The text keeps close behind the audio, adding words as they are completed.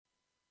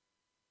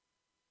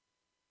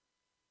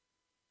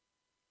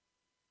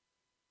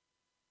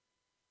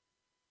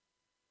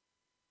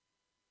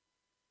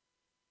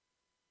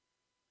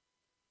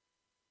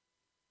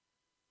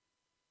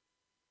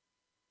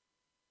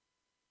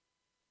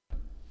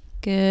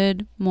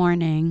Good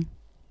morning.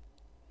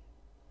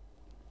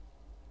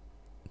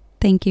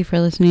 Thank you for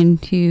listening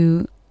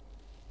to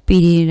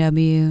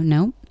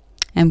mcrowradio.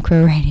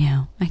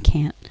 I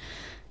can't.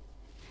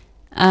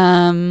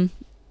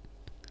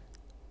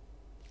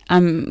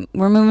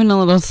 We're moving a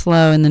little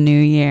slow in the new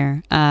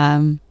year.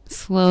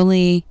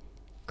 Slowly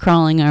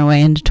crawling our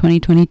way into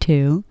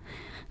 2022.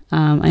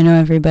 I know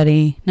not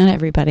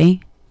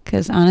everybody,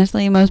 because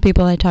honestly, most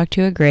people I talk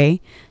to agree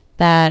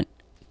that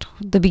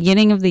the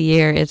beginning of the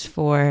year is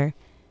for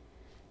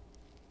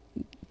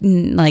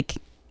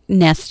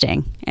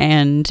nesting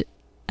and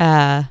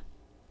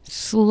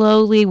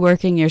slowly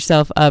working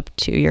yourself up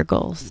to your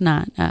goals,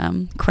 not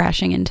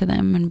crashing into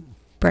them and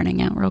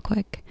burning out real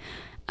quick.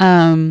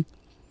 So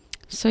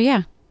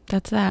yeah,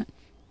 that's that.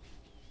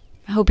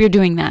 I hope you're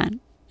doing that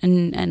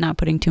and not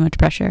putting too much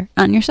pressure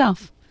on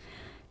yourself.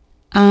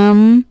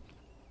 I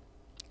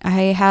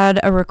had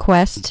a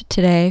request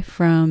today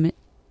from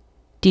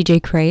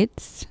DJ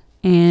Crates,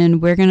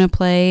 and we're going to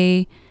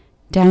play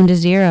Down to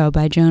Zero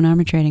by Joan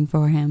Armatrading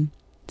for him.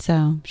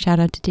 So, shout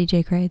out to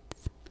DJ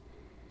Crates.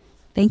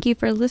 Thank you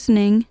for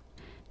listening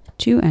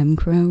to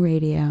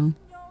mcrowradio.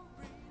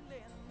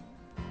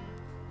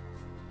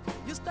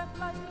 You step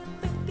lightly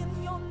thinking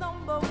you're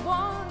number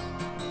one.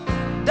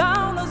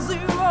 Down to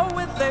zero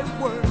if they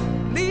were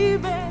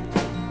leaving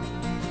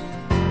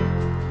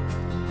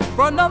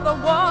for another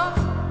one.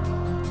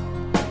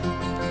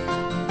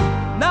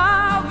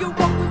 Now you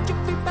walk with your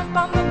feet back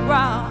on the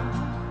ground.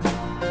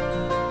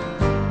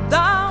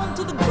 Down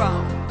to the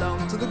ground,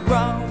 down to the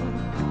ground.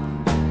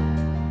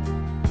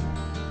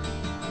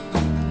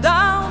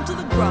 Down to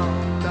the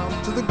ground,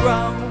 down to the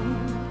ground.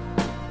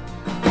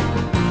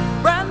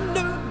 Brand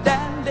new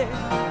dandy,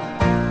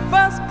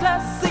 first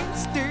class seat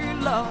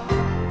stealer.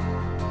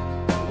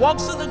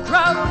 Walks through the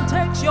crowd and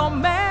takes your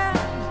man.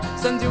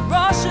 Sends you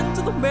rushing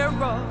to the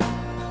mirror.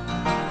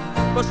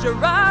 Brush your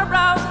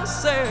eyebrows and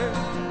say,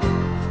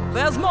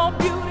 there's more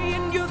beauty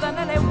in you than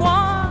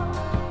anyone.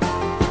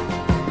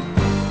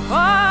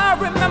 I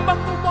remember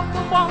who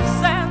won't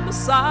stand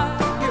beside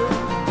you.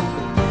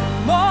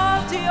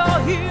 More to your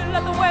heel,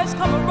 let the waves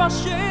come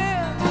rushing in.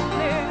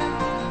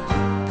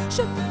 She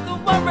took the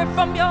worry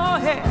from your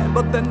head,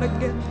 but then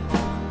again,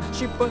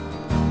 she put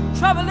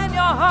trouble in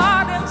your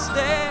heart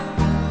instead.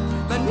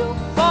 Then you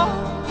fall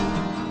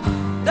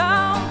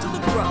down to the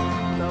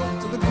ground, down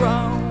to the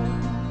ground.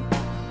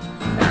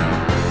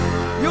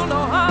 You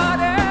know how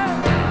it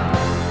is,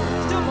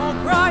 still more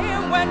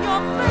crying when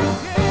you're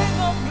thinking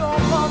of your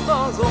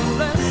mother's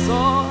only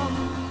son.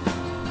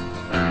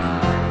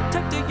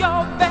 Take to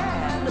your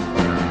bed,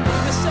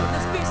 you say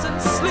this peace and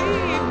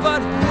sleep,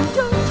 but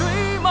you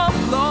dream of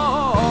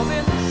love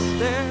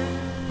instead.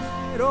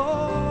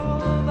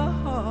 Oh, the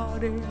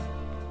heartache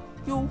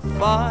you'll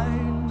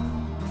find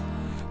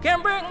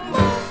can bring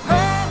more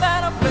pain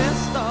than a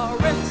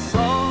blistering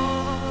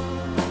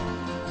sun.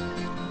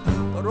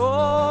 But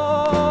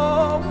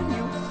oh, when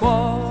you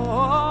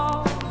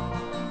fall,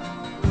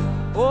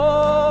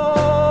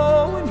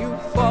 oh, when you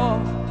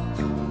fall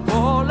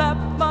at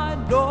my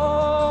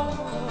door.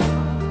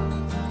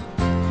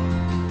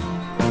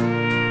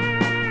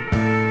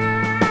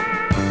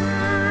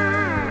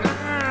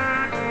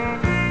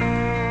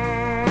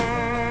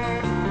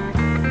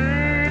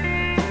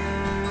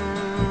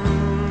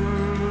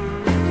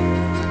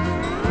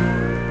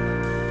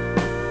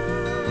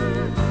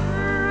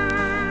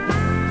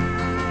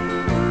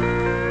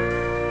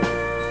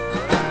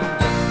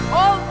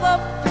 All the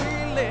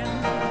feeling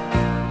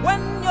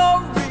when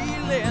you're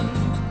reeling,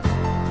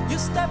 you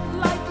step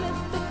lightly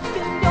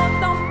thinking you're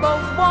number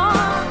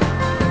one.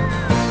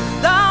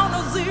 Down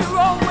to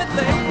zero when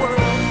they were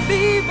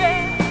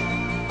leaving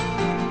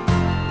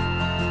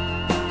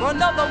for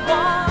another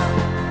one.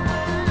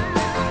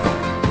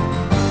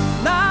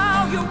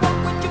 Now you walk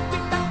with your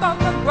feet back on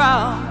the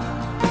ground.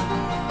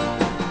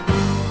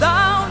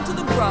 Down to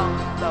the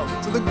ground,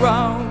 down to the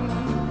ground.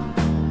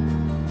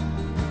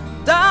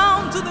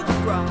 Down to the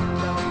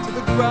ground, down to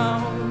the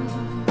ground.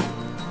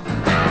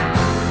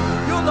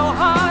 You know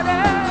how it is,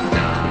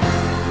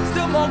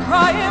 still more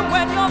crying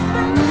when you're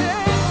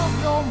thinking of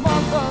your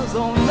mother's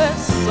only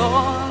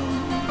son.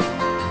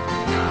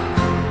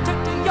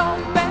 Take to your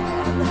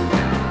bed,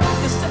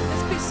 you set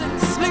this peace and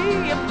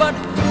sleep, but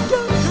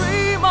you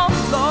dream of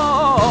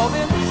love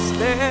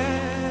instead.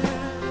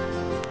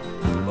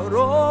 But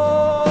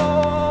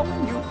oh,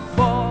 when you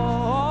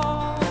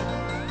fall,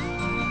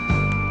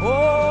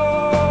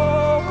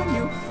 oh, when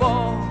you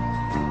fall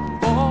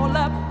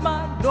at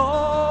my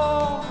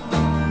door.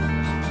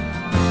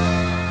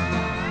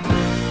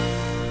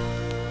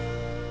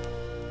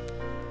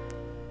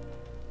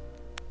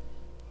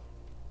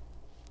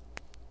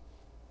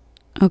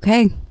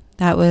 Okay,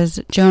 that was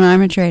Joan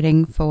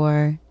Armatrading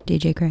for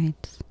DJ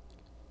Crates.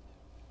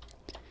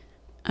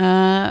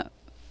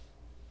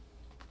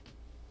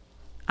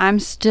 I'm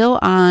still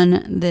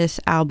on this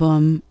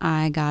album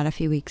I got a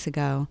few weeks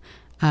ago.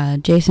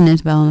 Jason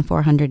Isbell and the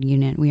 400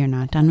 Unit. We are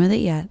not done with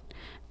it yet.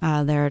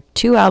 There are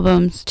two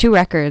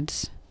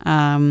records.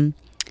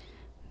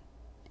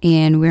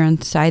 and we're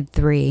on side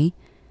 3,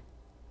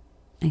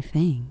 I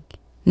think.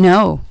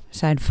 No,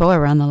 side 4.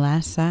 We're on the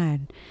last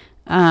side.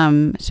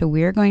 So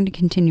we're going to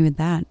continue with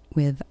that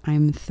with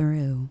I'm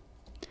Through.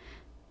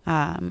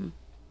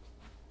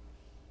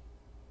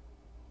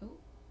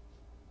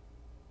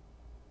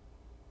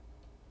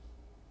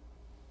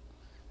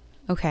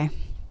 Okay.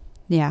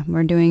 Yeah,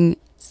 we're doing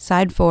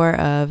side 4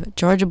 of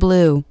Georgia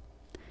Blue.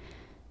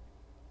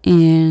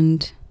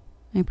 And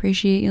I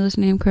appreciate you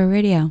listening to mcrowradio.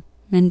 Radio.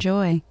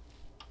 Enjoy.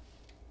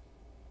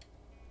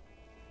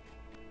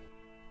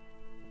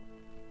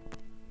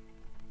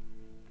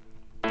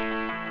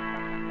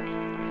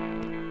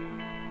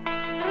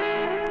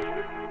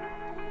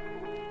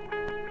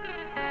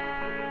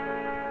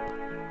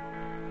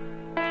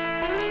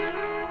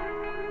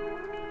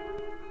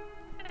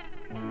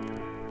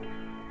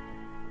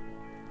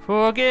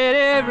 Forget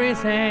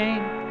everything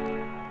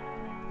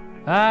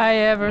I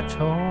ever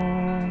told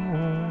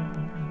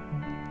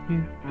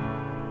you.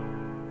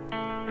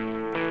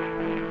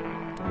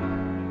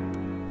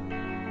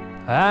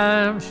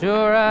 I'm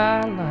sure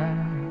I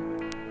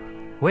lied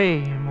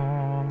way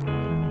more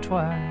than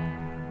twice.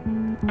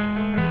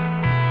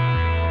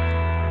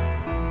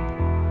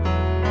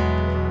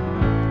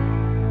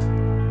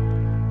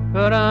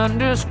 But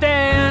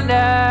understand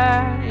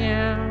I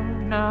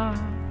am not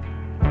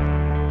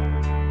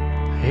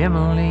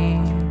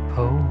Emily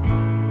Poe.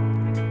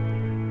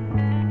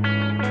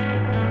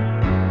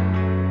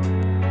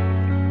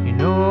 You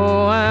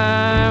know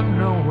I'm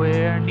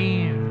nowhere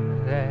near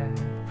that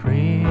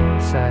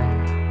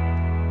precise.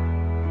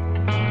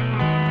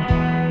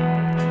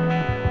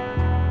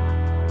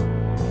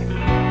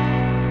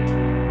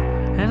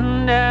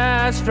 And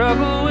I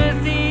struggle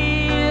with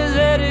these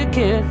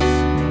etiquettes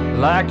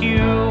like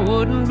you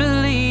wouldn't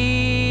believe.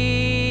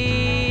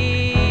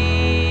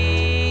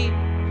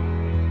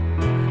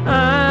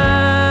 I'm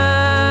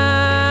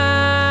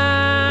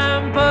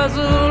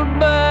puzzled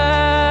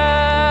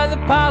by the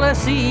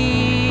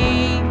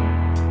policy.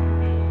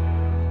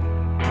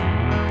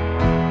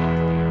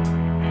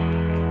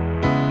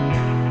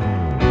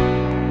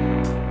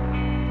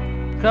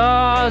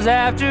 'Cause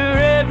after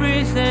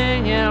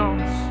everything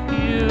else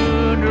you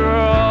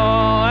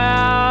draw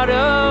out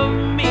of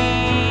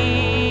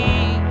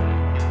me,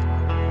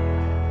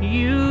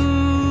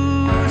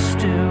 you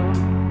still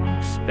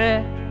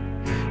expect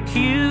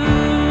cute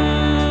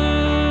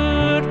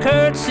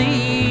curtsy.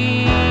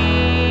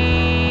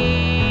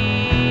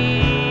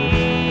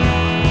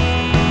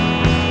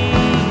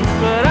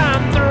 But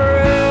I'm through,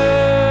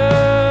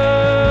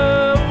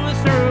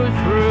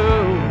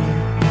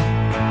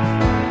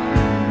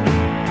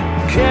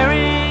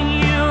 carrying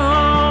you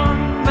on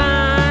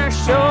my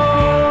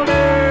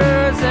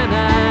shoulders, and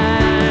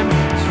I'm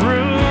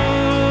through,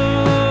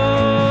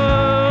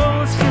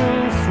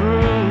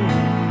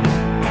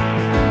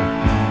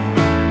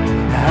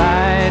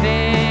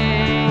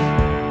 hiding.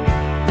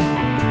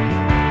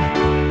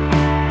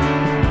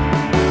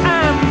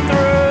 I'm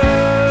through,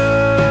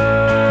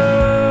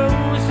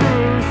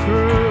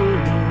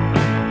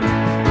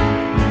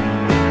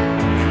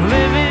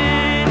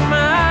 living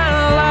my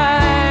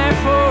life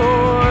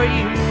for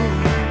you.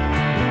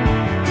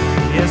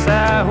 Yes, I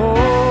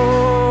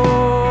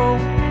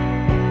hope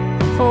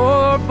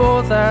for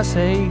both our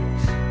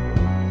sakes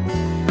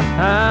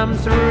I'm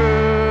through.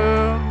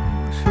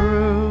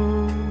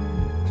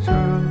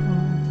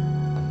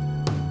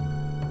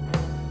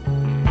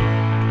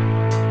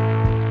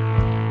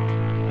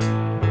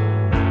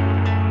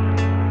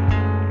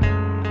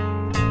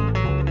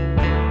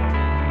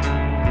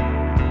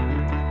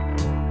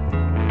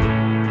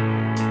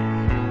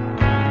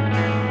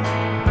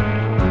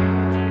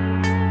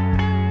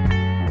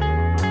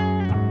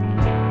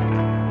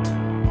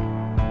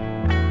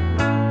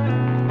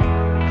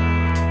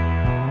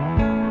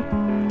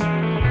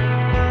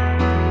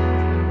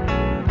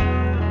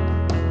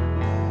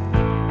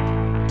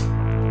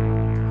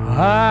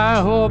 I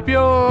hope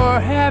you're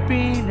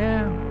happy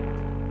now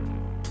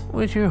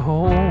with your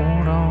hold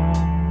on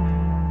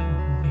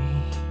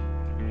me.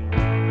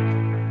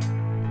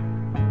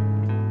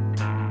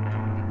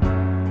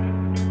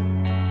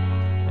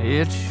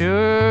 It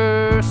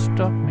sure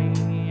stuck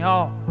me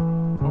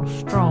awful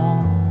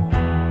strong.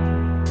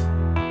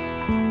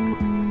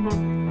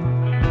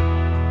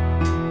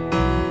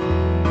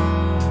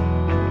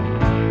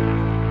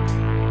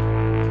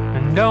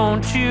 And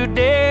don't you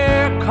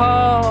dare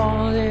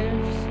call this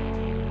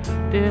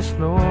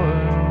disloyalty.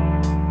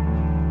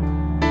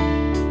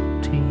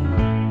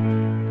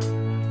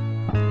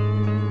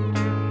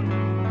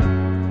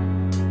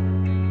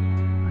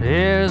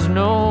 There's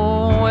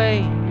no way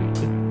it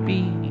could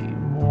be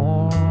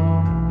more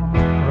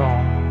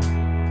wrong.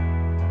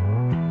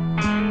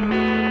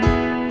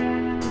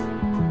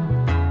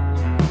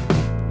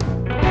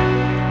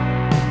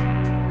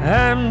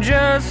 I'm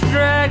just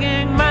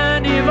dragging my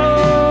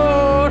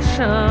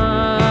devotion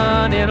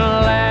in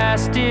a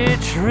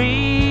last-ditch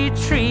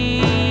retreat.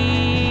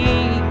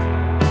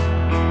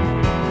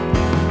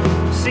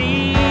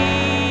 Seeking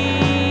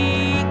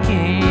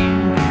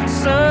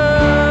some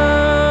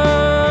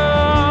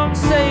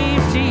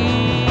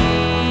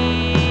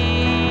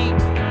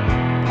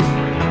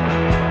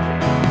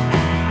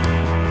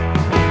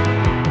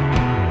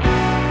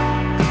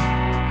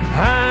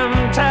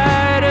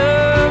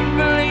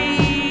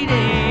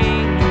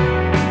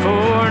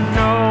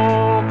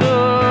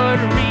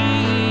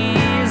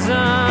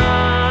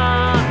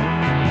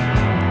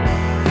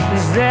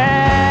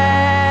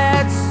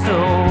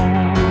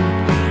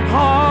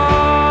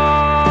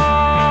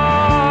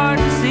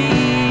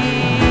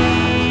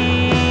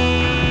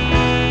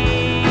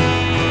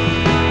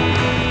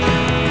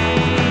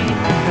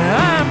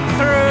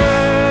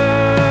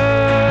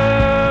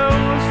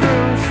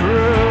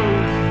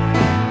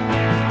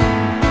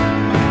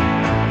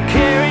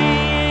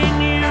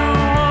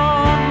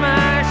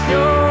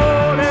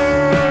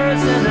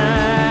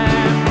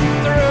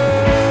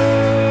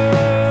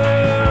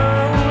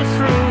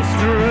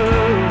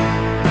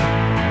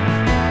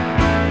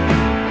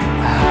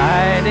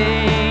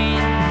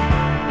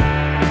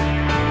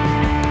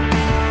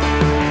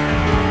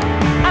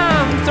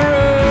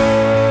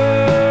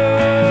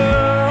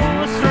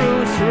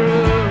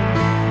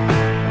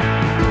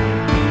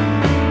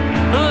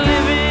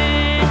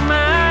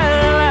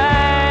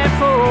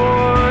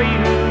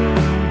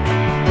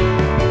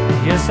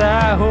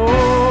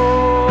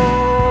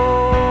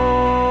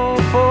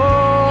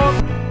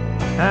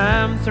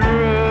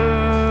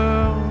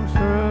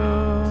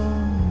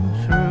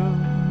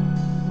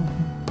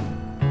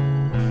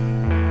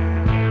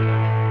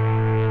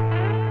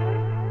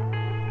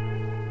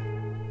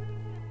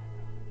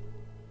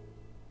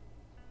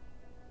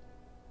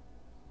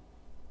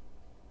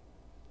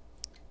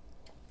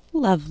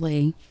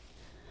lovely.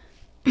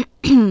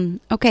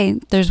 Okay,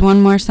 there's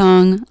one more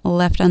song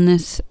left on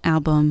this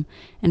album,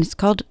 and it's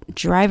called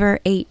Driver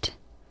 8.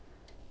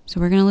 So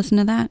we're going to listen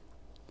to that.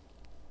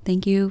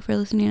 Thank you for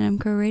listening to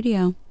MCRO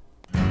Radio.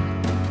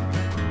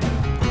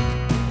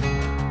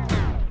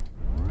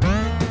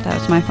 That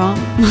was my fault.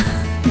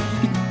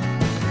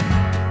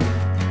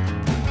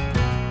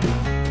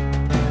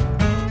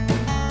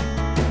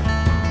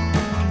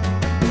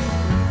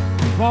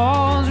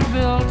 Walls are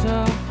built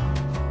up,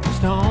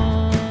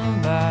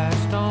 stone by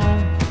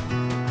stone.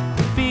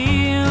 The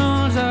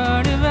fields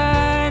are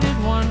divided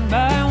one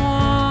by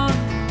one.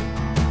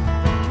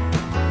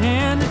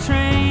 And the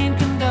train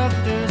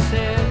conductor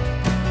said,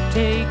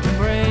 take a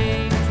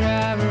break,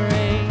 driver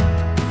 8.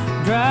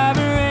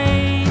 Driver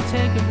 8,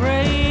 take a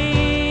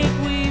break.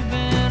 We've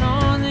been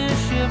on this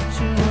ship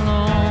too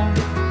long.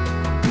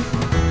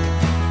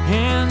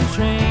 And the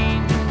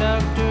train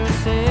conductor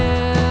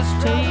says,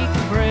 take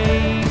a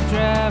break,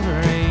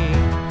 driver 8.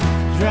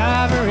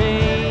 Driver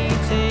 8,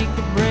 take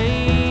a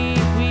break.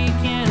 We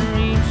can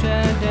reach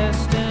our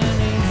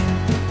destination,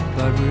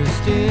 but we're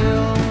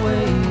still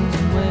ways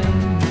away.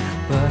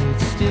 But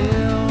it's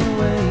still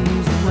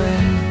ways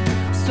away.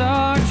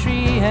 Saw a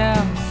tree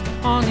house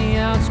on the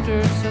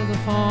outskirts of the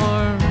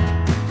farm.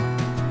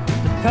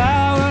 The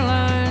power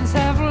lines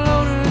have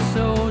loaders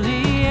so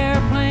the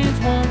airplanes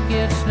won't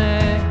get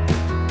snagged.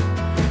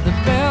 The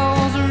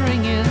bells are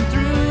ringing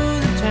through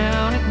the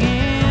town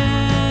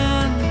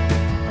again.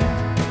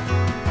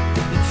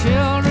 The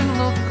children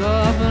look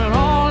up and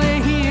all they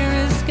hear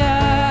is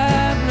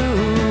sky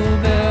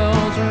blue.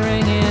 Bells are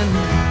ringing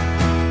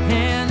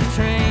and the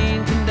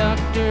train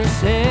conductor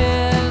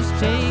says,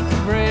 take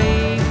a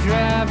break,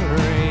 driver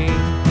 8.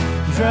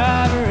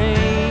 Driver 8,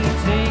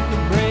 take a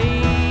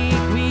break.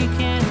 We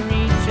can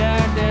reach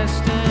our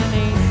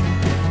destination,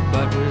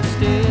 but we're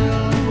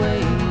still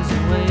ways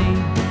away.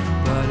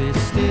 But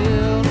it's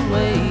still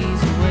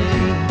ways away.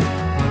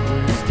 But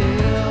we're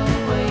still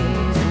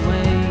ways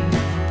away.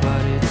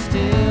 But it's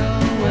still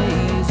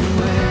ways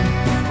away.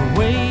 A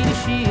way to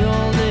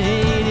shield the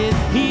hated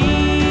heat.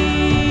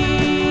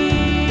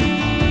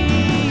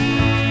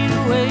 A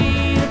way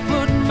to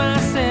put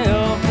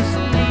myself to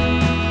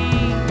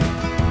sleep.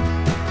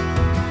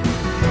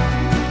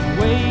 A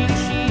way to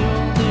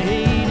shield the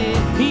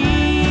hated heat.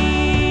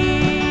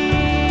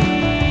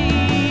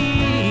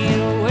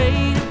 A way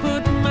to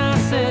put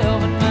myself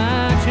and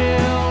my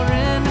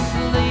children to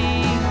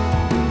sleep.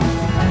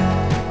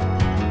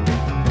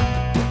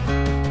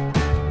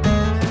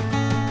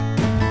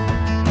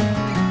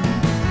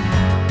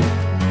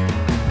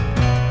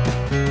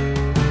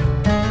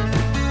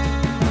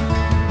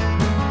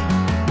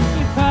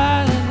 You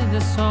piloted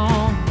the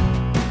song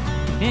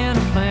in a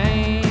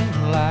plane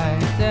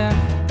like that.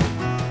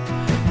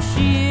 And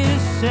she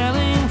is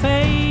selling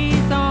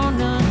faith on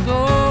the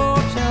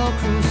go-tell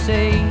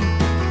crusade.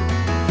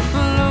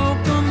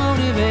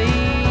 Locomotive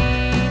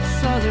 8,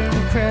 Southern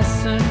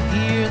Crescent,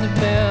 hear the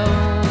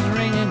bells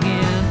ring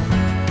again.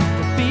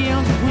 The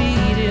fields of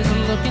wheat is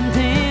looking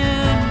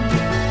thin.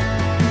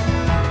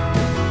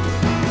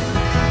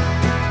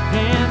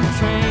 And the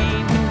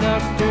train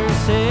conductor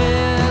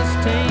says,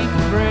 take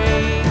a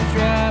break,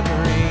 driver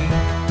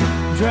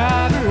 8.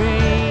 Driver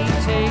 8,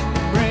 take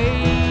a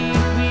break.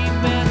 We've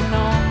been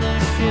on the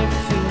ship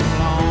too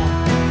long.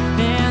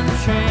 And the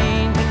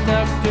train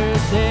conductor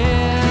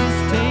says,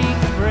 take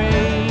a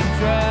break,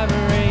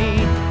 driver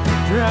 8.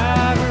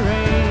 Driver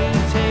 8,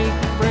 take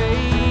a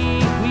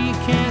break. We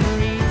can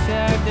reach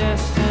our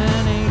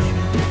destination,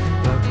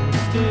 but we're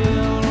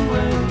still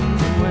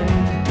ways away.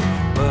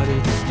 But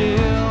it's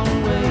still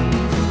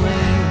ways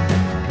away.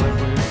 But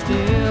we're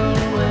still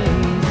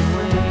ways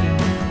away.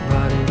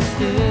 But it's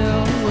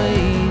still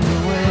ways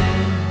away.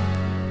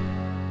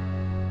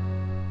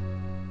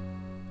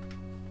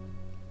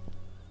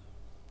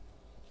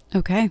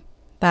 Okay,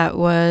 that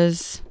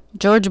was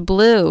George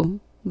Blue.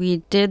 We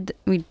did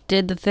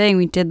the thing.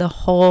 We did the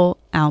whole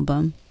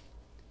album.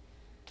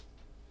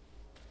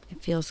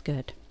 It feels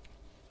good.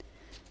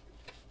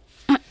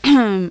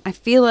 I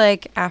feel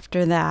like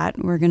after that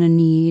we're gonna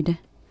need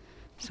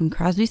some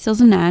Crosby, Stills,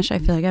 and Nash. I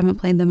feel like I haven't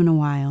played them in a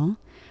while.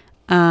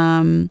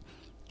 And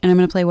I'm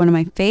gonna play one of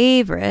my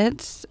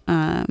favorites,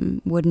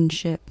 Wooden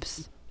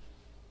Ships.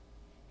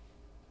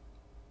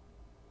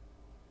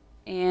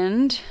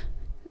 And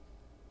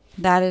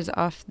that is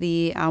off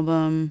the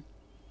album,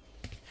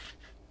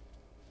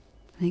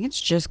 I think it's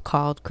just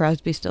called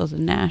Crosby, Stills,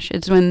 and Nash.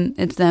 It's when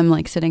it's them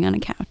like sitting on a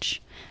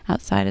couch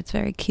outside. It's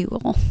very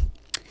cool.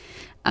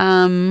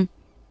 All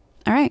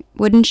right,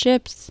 Wooden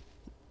Ships.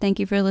 Thank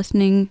you for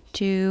listening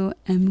to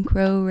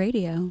MCRO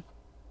Radio.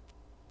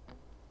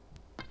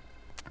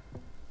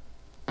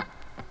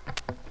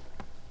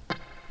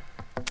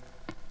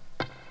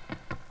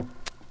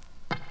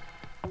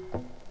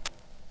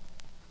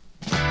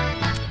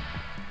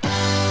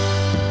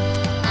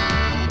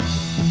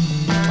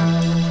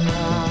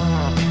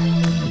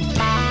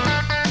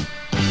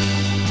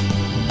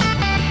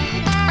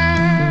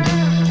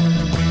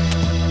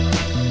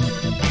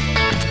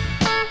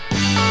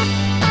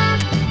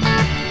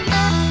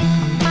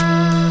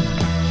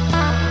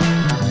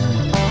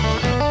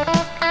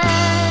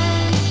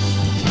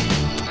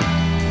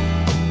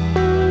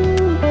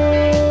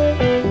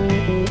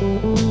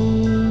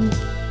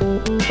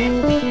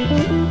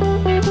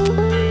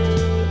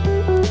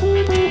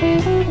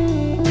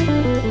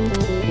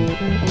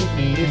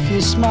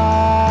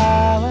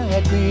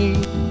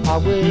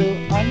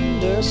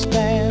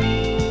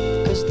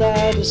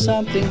 is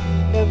something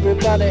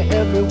everybody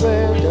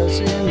everywhere does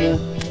in the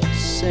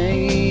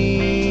same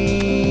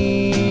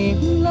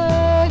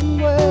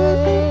language.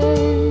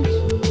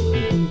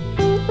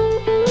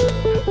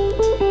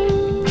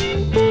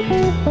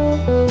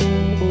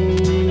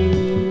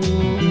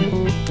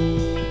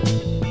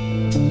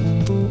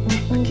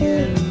 I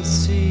can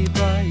see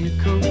by your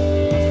coat,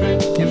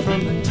 friend, you're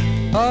from the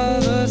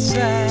other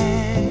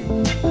side.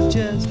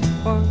 Just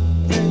one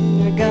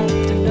thing I got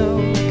to know,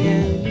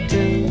 can you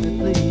tell me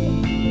please?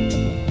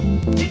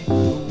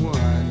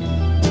 One.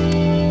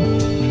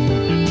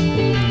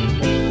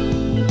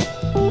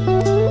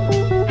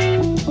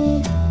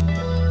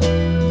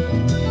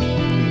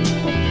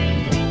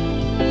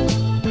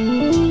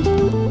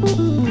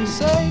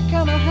 Say,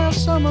 can I have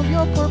some of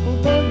your purple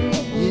berries?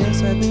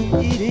 Yes, I've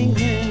been eating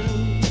them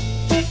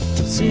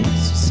for 6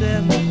 or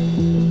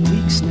 7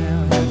 weeks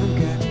now. I haven't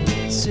got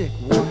sick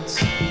once.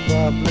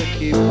 Probably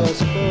keep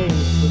us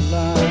both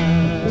alive.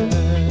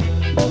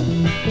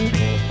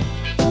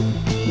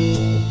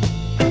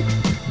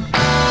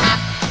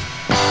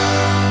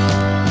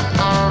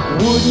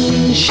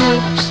 Wooden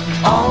ships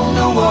on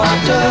the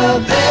water,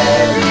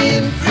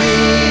 very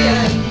free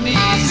and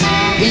easy.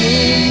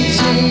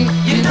 Easy,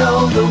 you know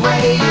the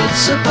way it's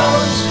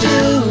supposed to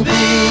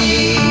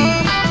be.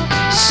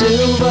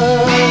 Silver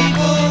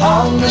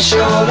on the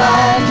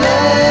shoreline,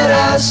 let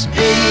us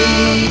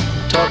be.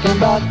 Talking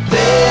about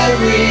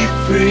very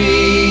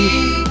free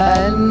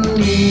and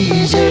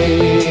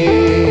easy.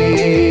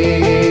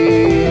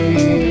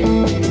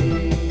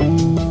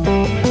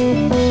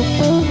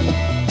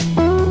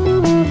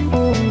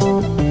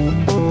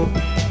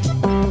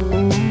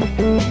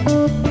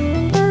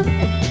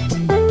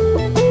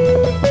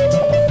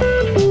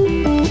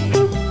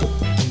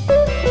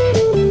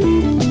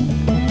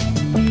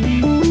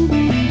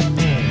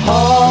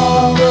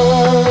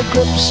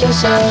 Grips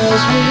us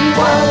as we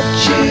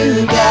watch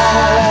you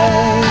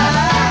die.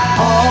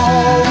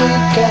 All we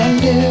can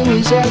do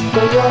is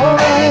echo your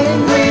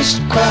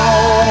anguished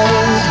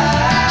cries.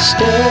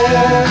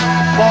 Stare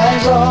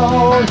as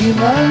all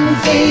human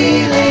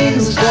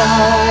feelings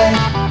die.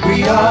 We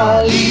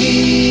are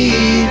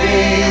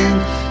leaving,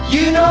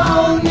 you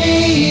don't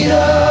need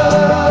us.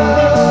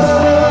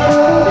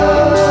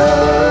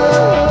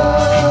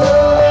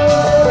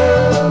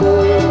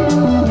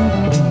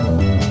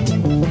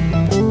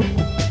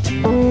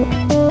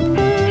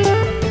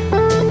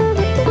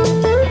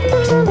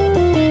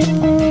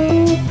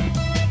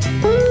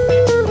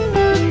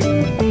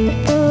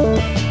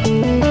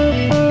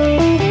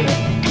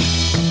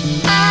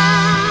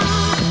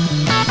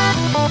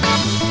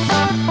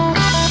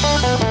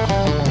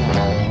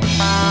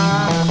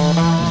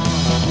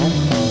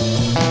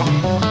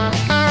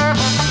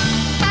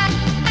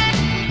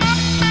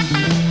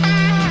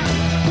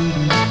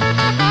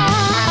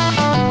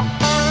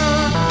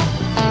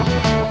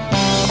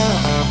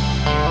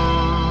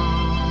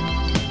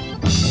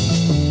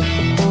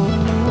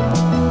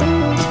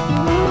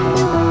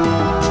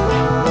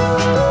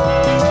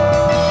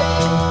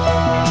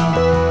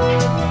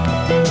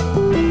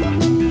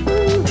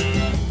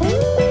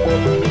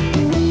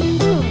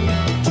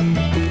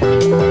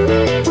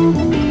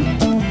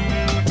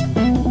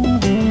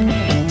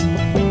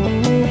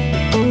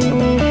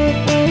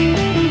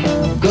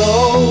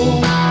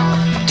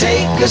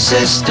 Your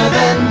sister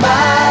and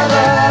by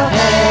the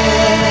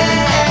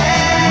hand,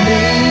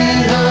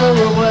 lead her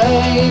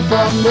away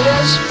from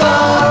this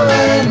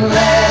foreign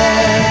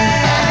land,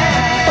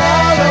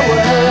 far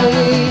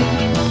away,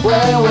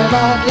 where we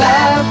might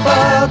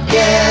laugh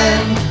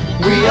again.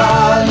 We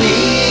are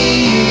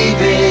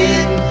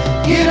leaving,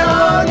 you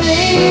don't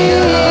need.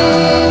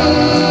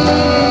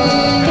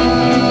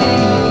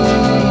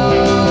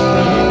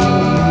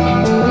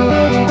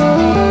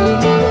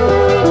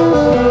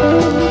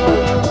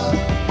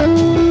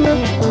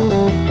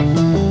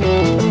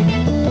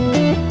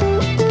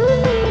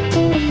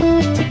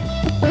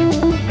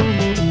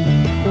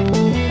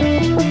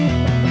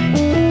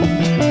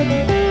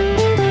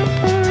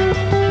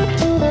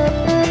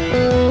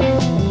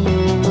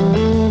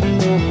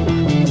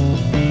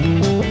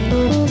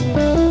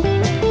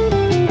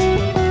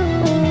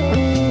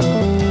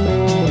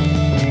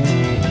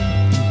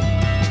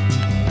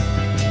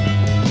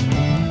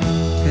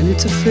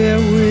 It's a fair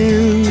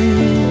wind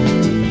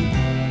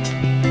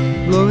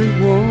blowing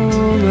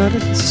warm out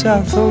of the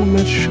south on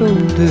my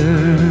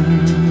shoulder.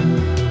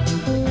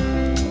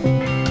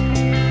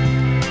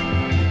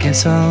 I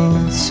guess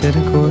I'll set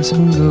a course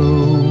and go.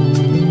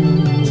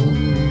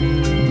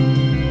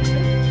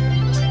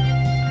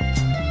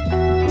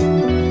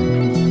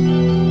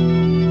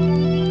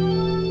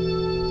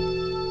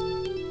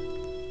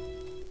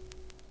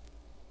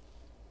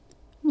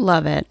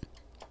 Love it.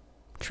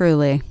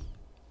 Truly.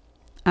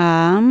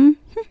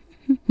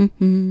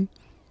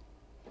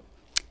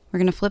 We're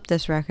going to flip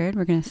this record.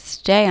 We're going to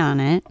stay on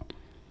it.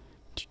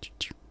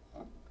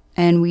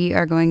 And we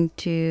are going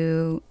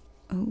to,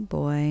 oh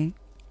boy.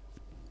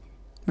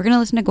 We're going to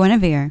listen to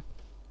Guinevere.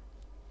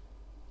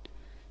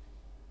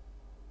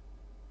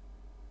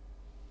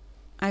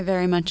 I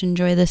very much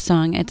enjoy this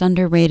song. It's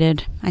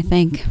underrated, I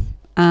think.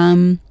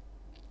 All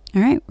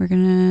right, we're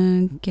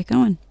gonna get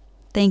going.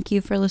 Thank you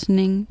for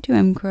listening to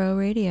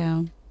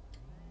mcrowradio.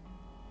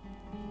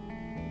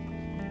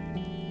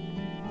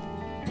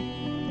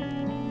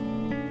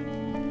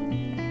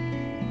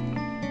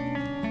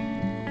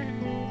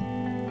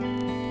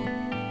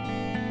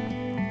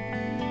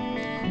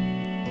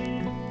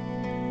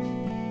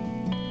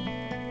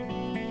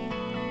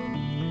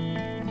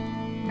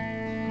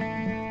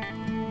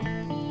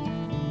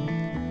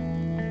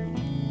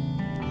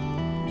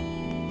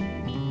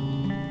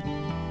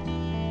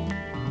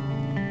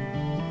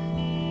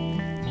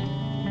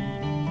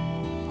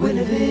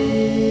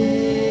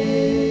 Guinevere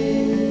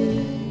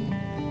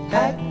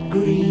had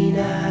green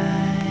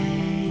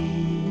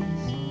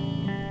eyes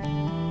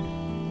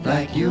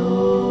like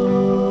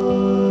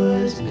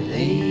yours,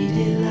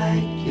 milady,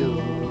 like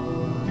yours.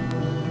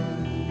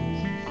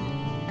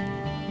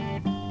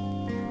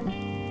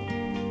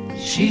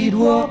 She'd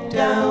walk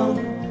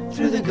down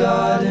through the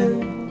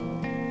garden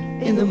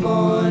in the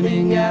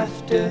morning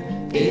after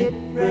it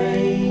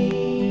rained.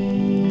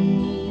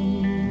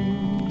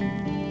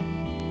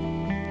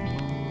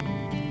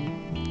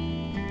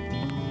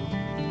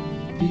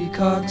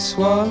 Peacocks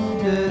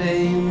wandered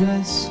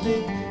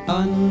aimlessly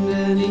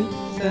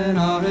underneath an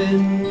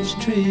orange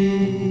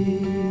tree.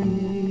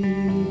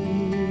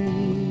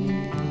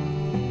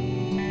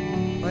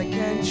 Why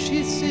can't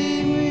she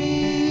see me?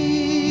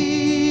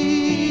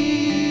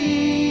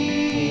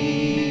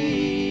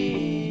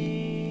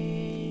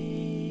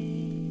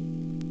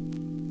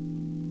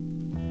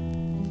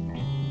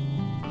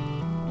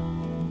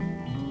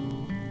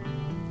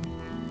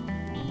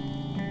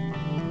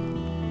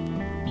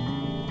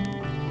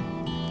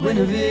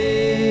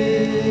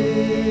 Guinevere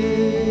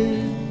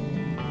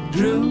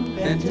drew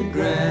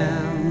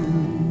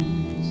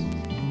pentagrams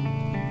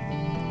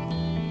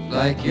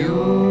like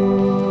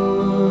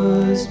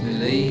yours,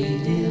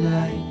 milady,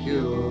 like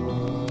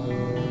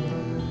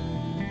yours.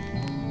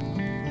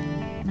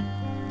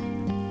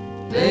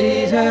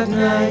 Late at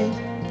night,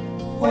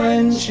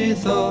 when she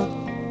thought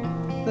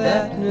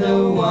that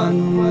no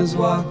one was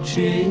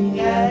watching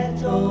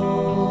at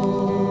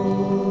all,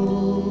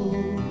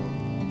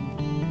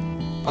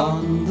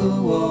 on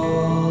the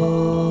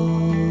wall,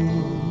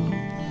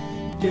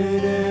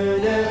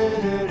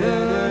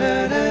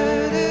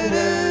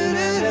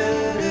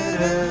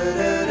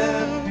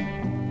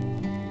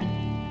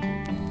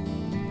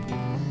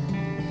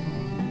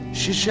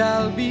 she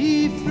shall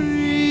be free.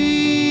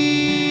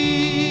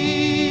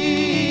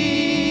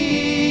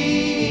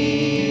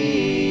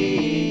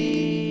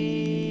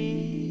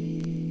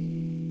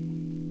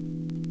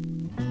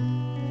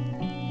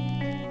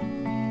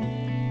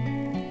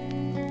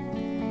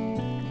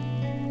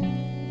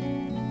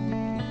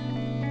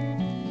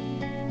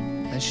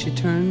 As she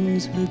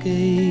turns her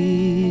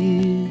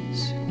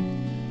gaze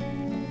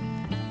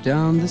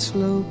down the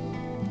slope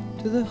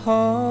to the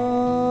harbor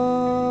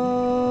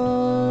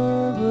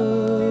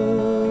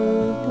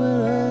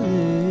where I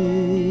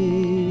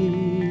lay,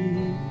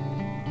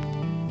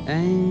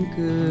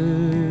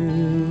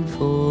 anchored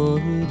for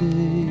a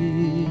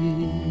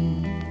day.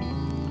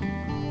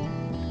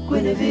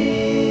 Guinevere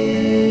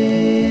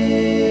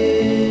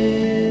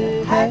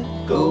had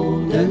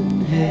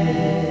golden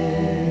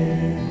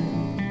hair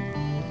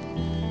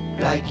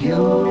like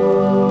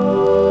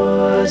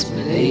yours,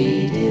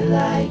 milady,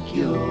 like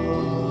yours.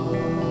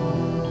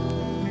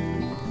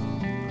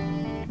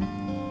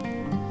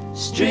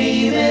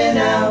 Streaming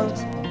out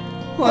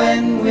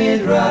when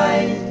we'd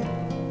ride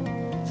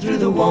through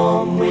the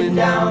warm wind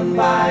down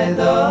by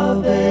the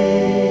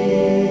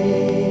bay.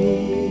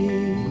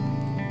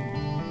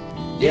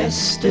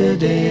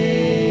 Yesterday,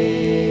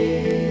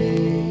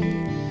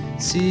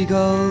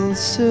 seagulls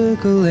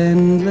circle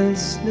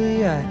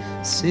endlessly. I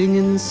sing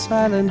in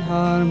silent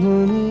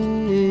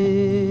harmony.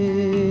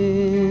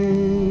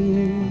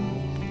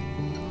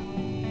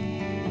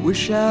 We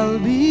shall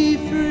be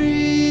free.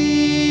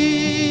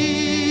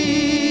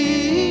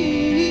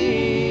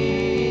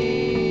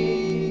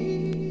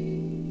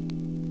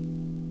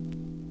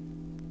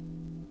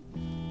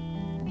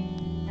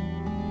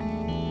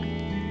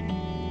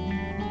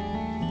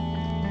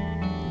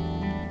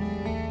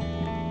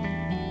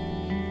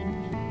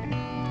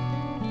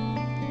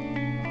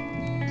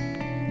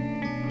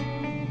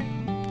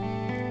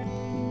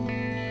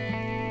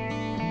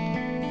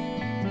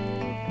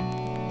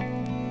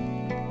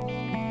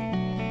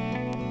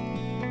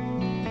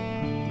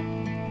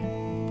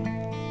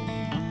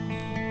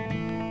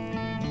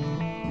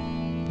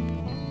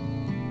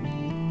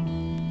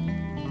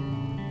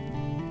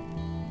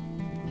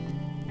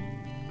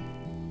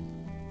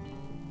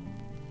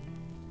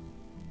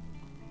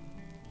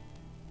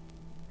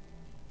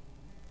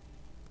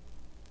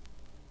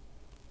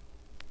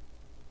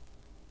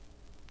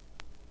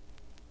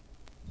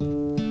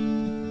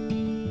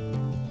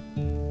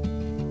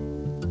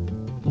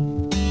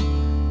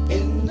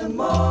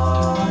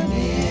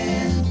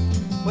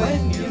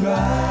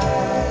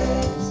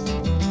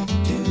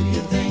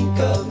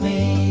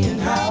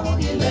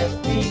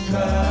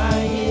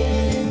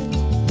 Crying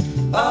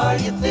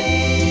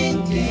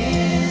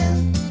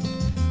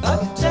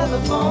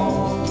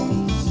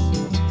telephones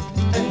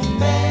and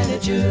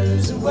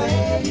managers and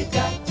where you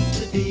got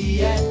to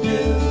be at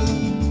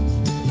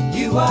noon.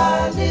 You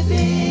are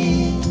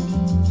living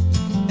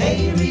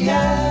a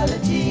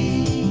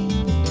reality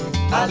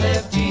I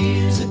left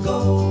years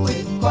ago.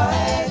 It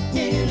quite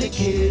nearly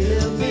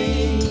killed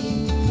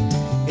me.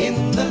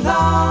 In the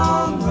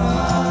long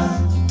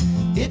run,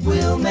 it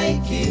will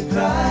make you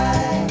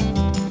cry,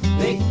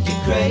 make you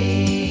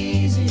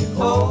crazy,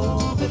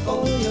 oh,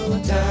 before your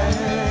time.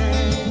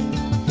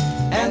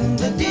 And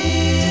the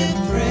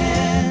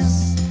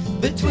difference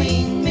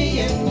between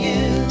me and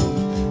you,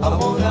 I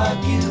won't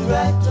argue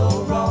right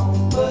or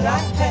wrong, but I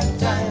have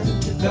time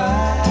to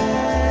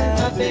cry,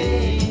 my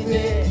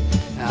baby.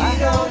 You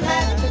don't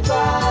have to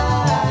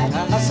cry,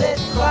 I said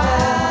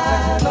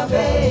cry, my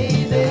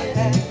baby.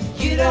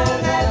 You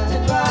don't have to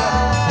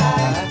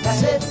cry, I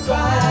said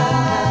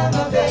cry,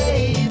 my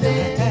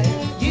baby.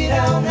 You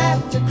don't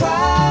have to cry.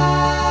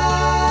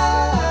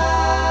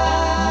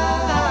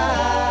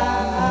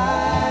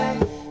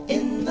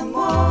 In the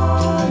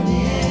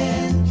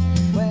morning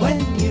when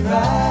you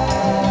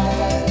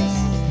rise,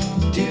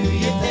 do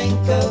you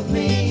think of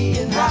me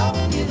and how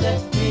you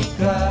left me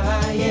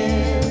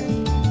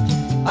crying?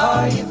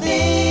 Are you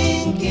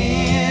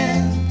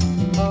thinking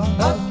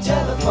of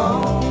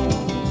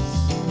telephones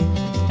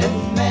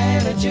and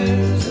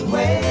managers and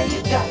where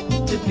you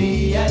got to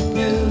be at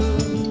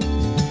noon?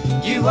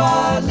 You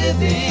are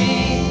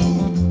living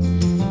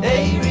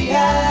a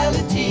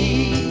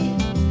reality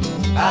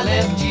I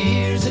left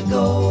years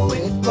ago.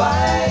 It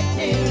quite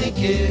nearly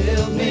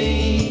killed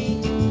me.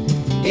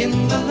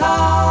 In the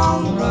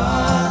long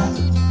run,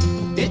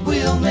 it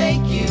will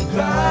make you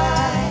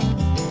cry,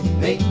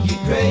 make you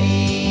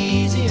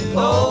crazy,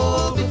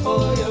 oh,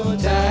 before your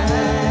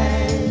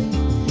time.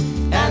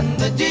 And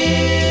the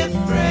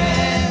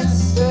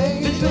difference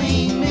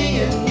between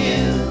me and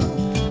you,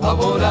 I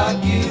won't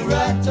argue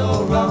right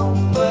or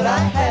wrong, but I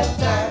have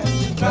time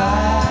to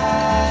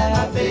cry,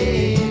 my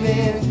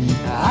baby.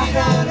 You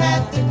don't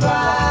have to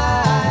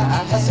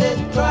cry, I said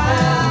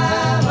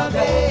cry, my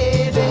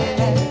baby.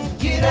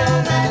 You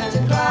don't have to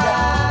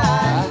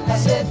cry, I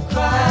said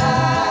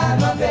cry,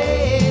 my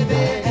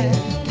baby.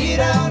 You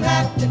don't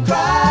have to cry.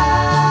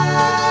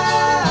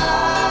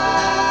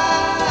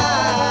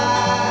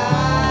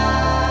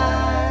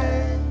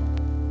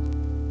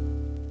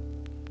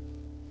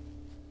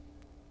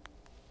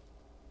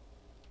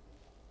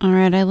 All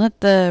right, I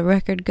let the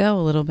record go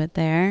a little bit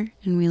there,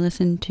 and we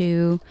listened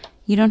to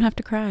You Don't Have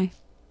to Cry.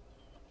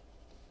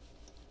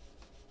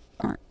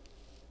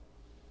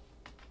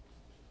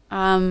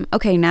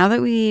 Okay, now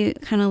that we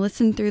kind of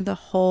listened through the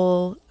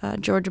whole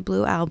Georgia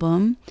Blue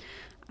album,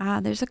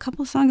 there's a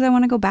couple songs I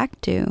want to go back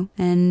to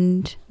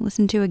and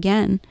listen to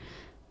again.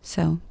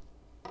 So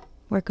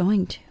we're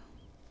going to.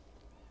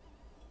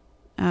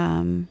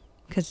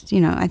 Because,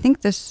 I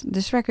think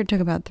this record took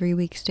about 3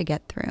 weeks to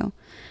get through.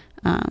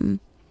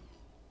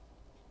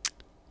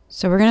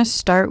 So we're going to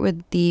start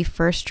with the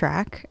first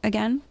track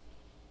again.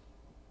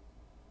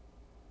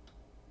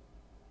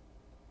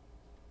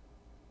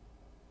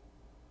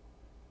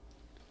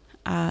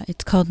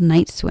 It's called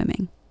Night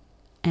Swimming.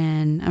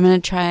 And I'm going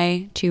to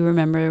try to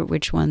remember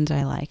which ones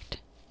I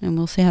liked. And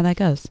we'll see how that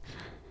goes.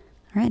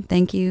 All right.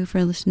 Thank you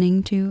for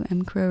listening to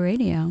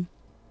mcrowradio.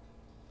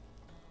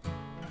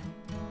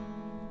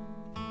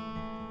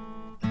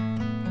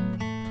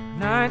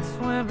 Night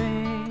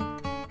swimming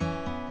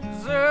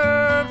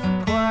deserves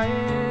a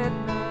quiet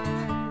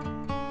night.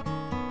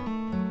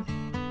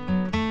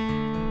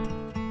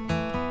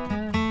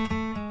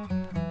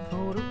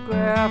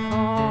 Photograph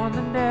on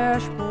the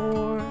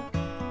dashboard,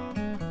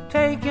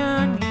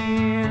 taken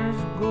years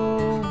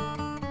ago.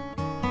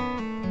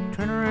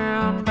 Turn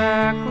around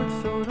backwards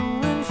so the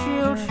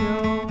windshield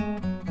shows.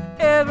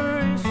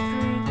 Every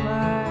street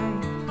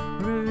light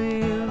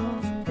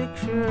reveals a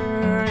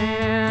picture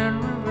in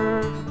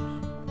reverse.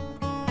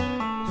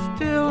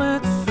 Still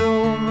it's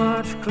so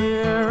much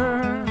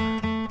clearer.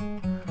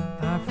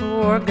 I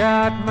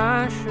forgot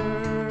my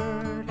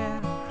shirt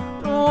at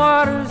the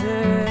water's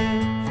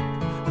edge.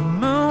 The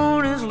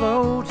moon is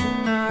low tonight.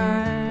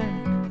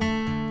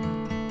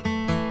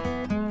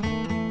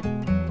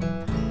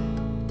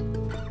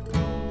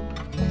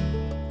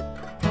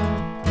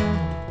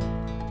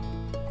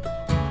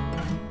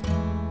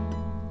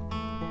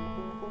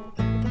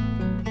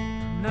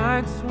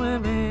 Night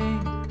swimming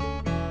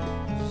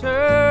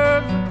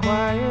deserves a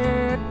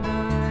quiet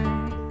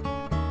night.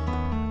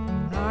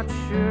 I'm not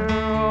sure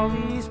all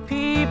these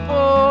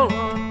people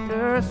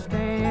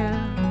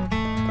understand.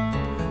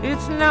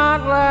 It's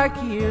not like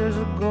years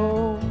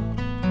ago,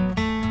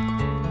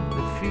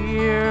 the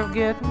fear of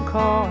getting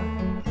caught,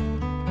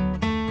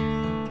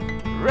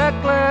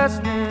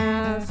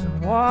 recklessness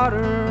in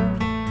water.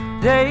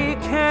 They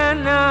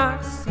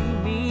cannot see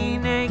me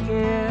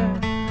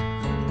naked.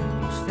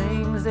 These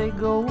things, they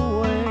go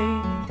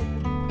away,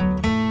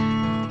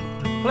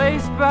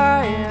 replaced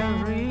by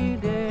every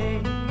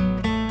day.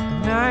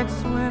 Night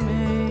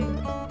swimming,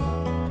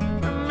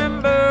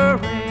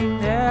 remembering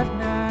that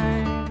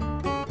night.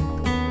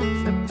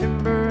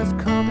 September is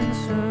coming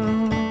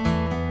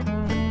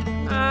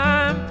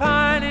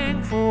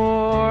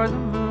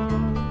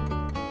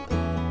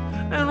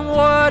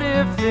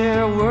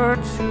there were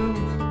two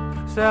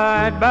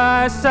side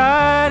by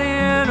side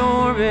in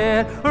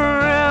orbit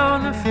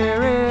around the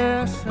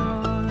fairy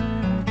sun.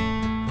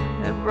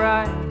 That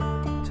bright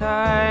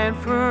tide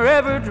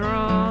forever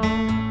drawn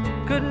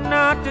could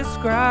not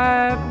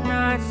describe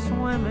night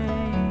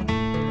swimming.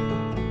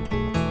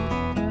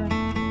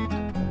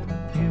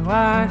 You,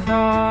 I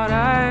thought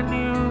I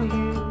knew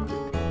you.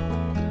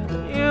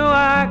 You,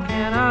 I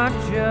cannot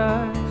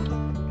judge.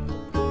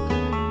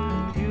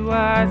 You,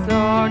 I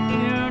thought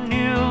you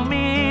knew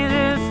me.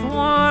 This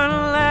one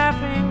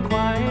laughing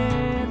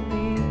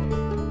quietly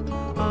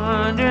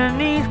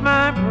underneath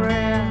my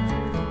breath.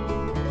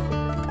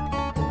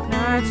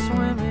 Night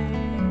swimming.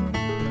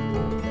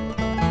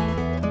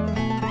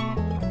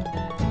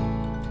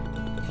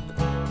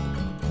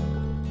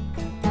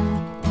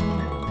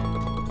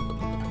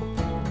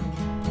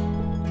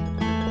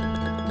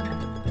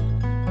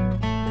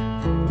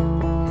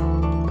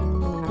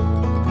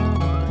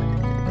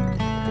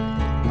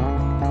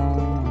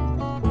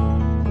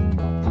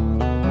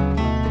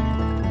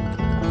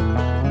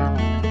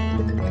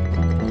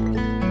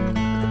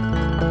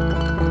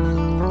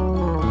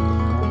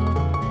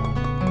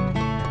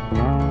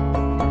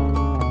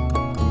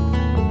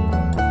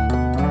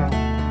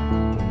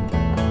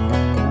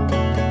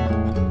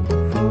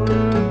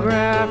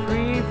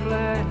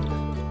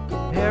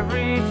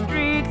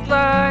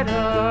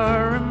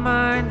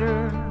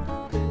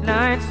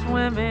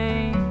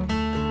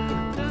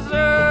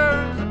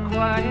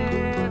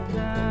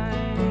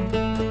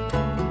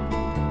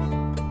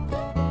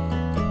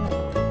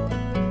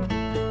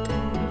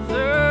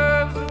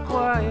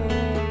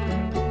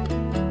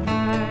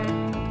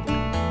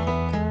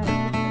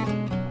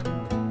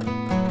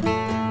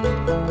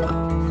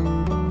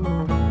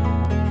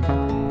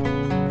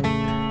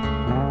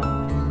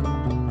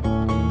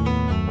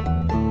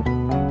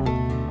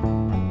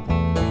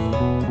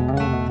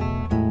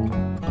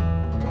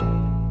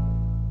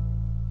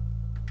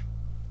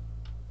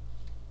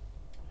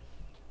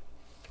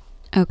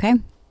 Okay.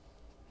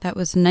 That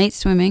was Night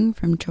Swimming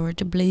from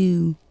Georgia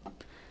Blue.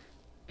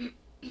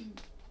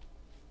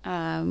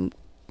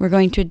 We're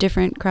going to a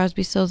different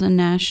Crosby, Stills and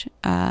Nash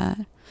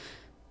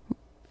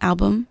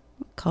album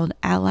called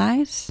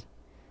Allies.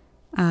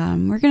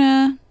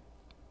 We're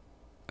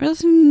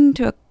listening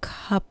to a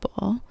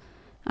couple.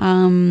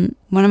 One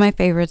of my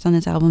favorites on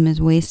this album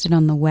is Wasted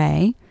on the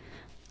Way.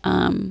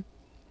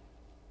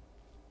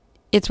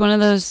 It's one of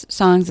those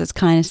songs that's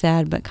kind of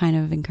sad but kind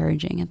of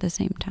encouraging at the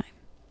same time.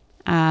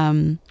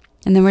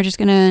 And then we're just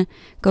going to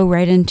go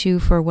right into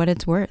For What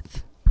It's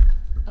Worth.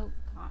 Oh,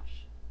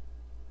 gosh.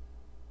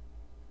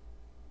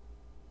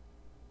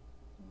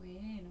 Wait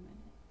a minute.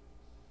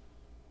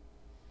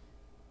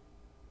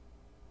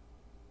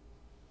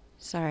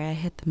 Sorry, I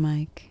hit the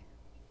mic.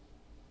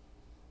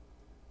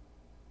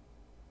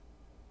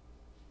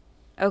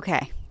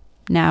 Okay,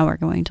 now we're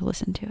going to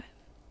listen to it.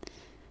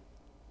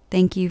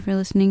 Thank you for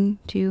listening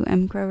to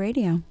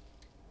mcrowradio.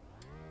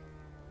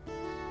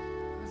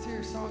 Let's hear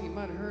a song you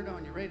might have heard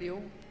on your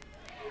radio.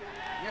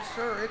 Yes,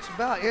 sir.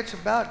 It's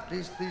about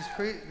these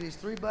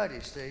three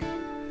buddies, Steve,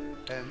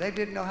 and they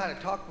didn't know how to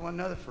talk to one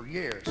another for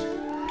years.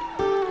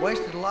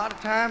 Wasted a lot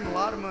of time, a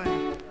lot of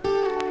money.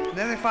 And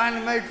then they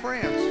finally made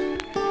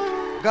friends.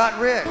 Got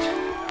rich.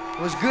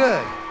 Was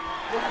good.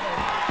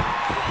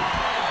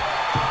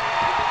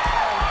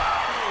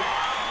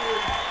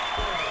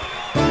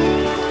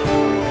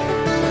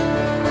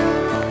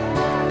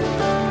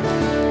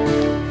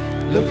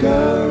 Look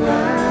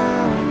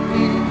around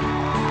me,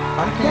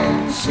 I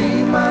can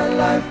see my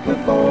life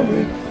before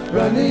me,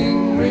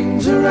 running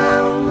rings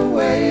around the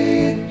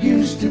way it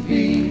used to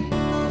be.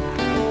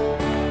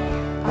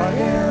 I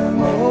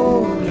am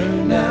older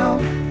now,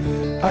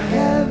 I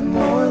have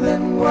more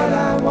than what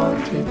I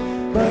wanted,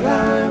 but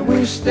I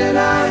wish that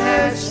I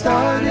had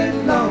started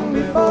long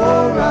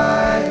before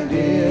I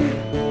did.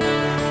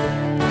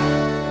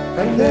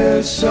 And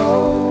there's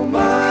so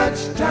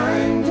much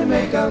time to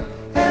make up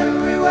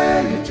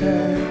everywhere you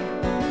turn,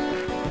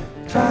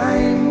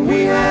 time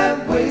we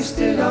have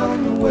wasted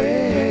on the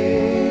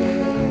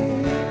way.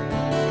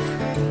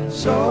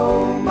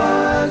 So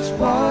much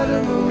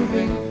water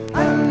moving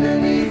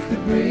underneath the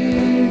bridge.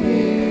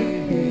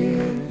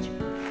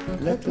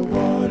 Let the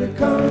water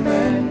come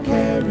and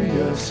carry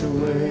us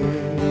away.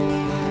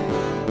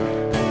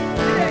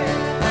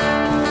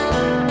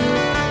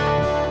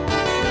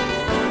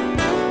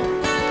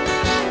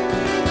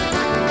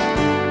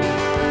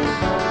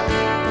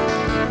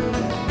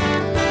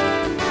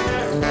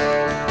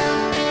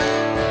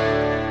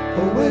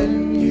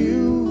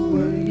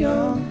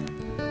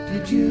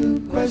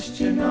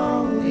 Question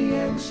all the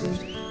answers.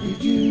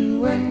 Did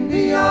you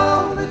envy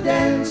all the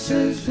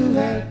dancers who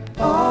had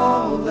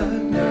all the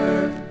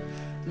nerve?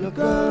 Look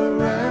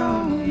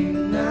around you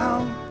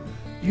now.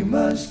 You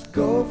must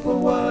go for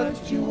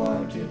what you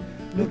wanted.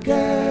 Look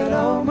at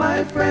all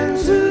my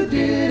friends who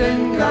did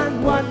and got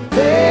what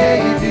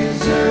they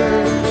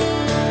deserve.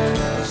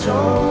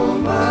 So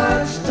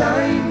much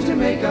time to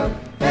make up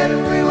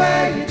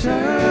everywhere you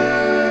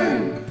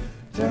turn.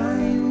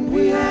 Time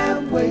we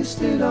have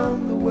wasted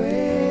on the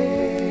way.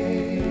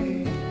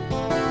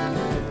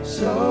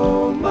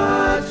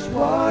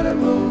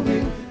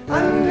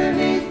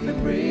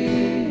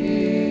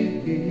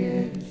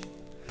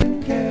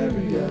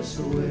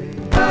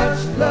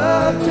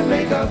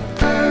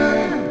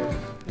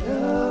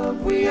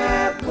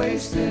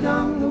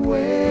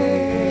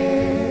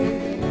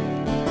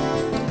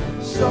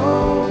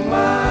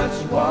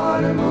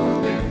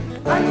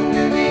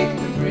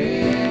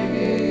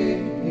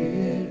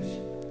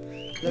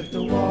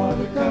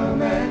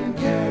 come and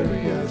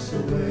carry us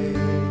away.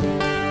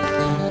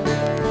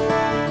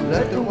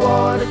 Let the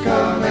water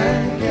come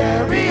and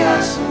carry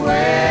us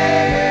away.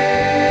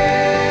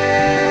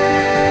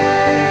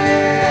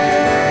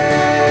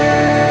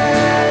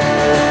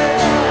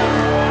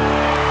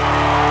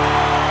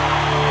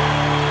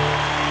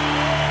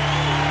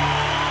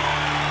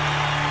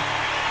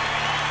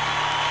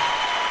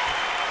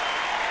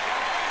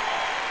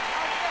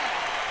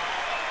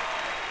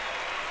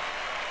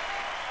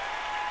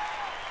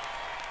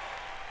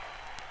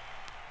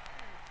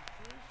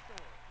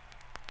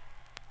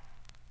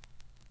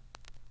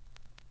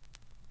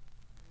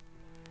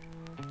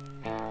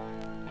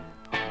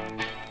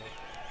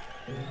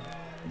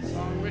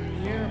 Song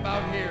written here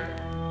about here.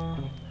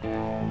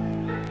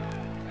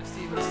 By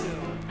Stephen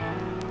Still.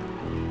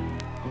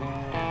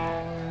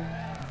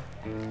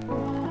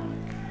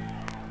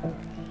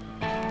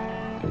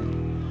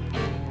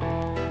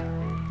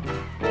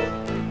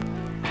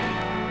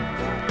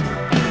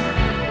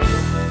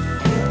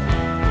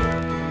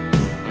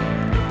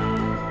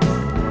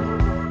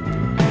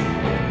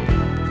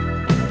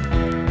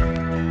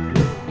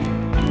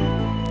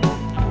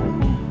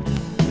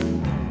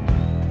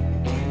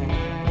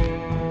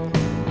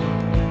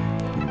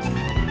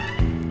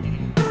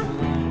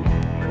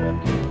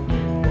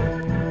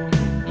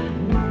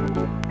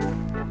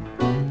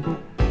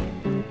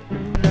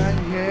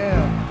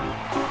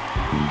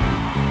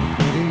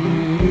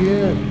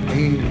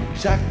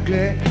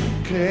 Exactly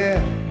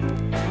clear.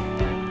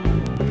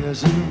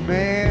 There's a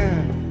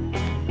man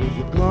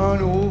with a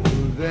gun over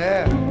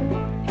there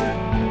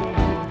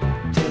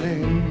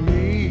telling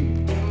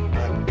me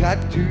I've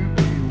got to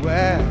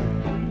beware.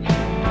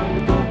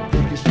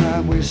 Think it's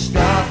time we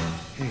stop.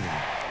 Hey,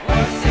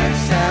 what's that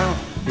sound?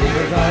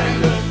 Everybody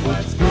look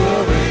what's going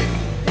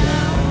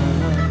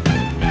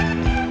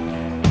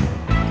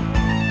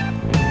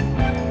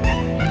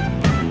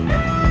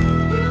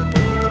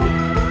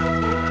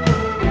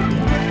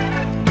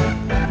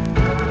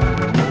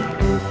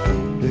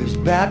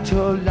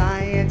battle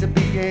lines are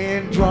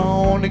being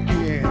drawn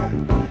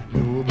again.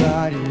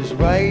 Nobody's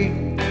right,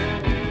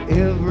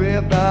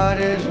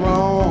 everybody's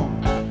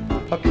wrong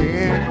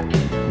again.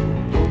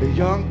 The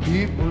young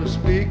people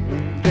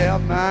speaking their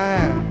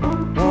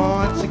mind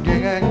once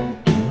again.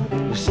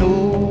 There's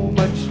so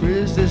much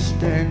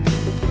resistance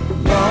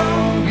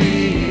from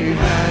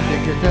behind.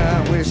 Take it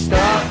down, we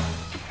stop.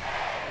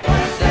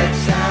 What's that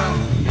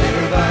sound?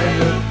 Everybody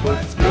look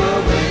what's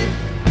going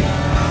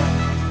on.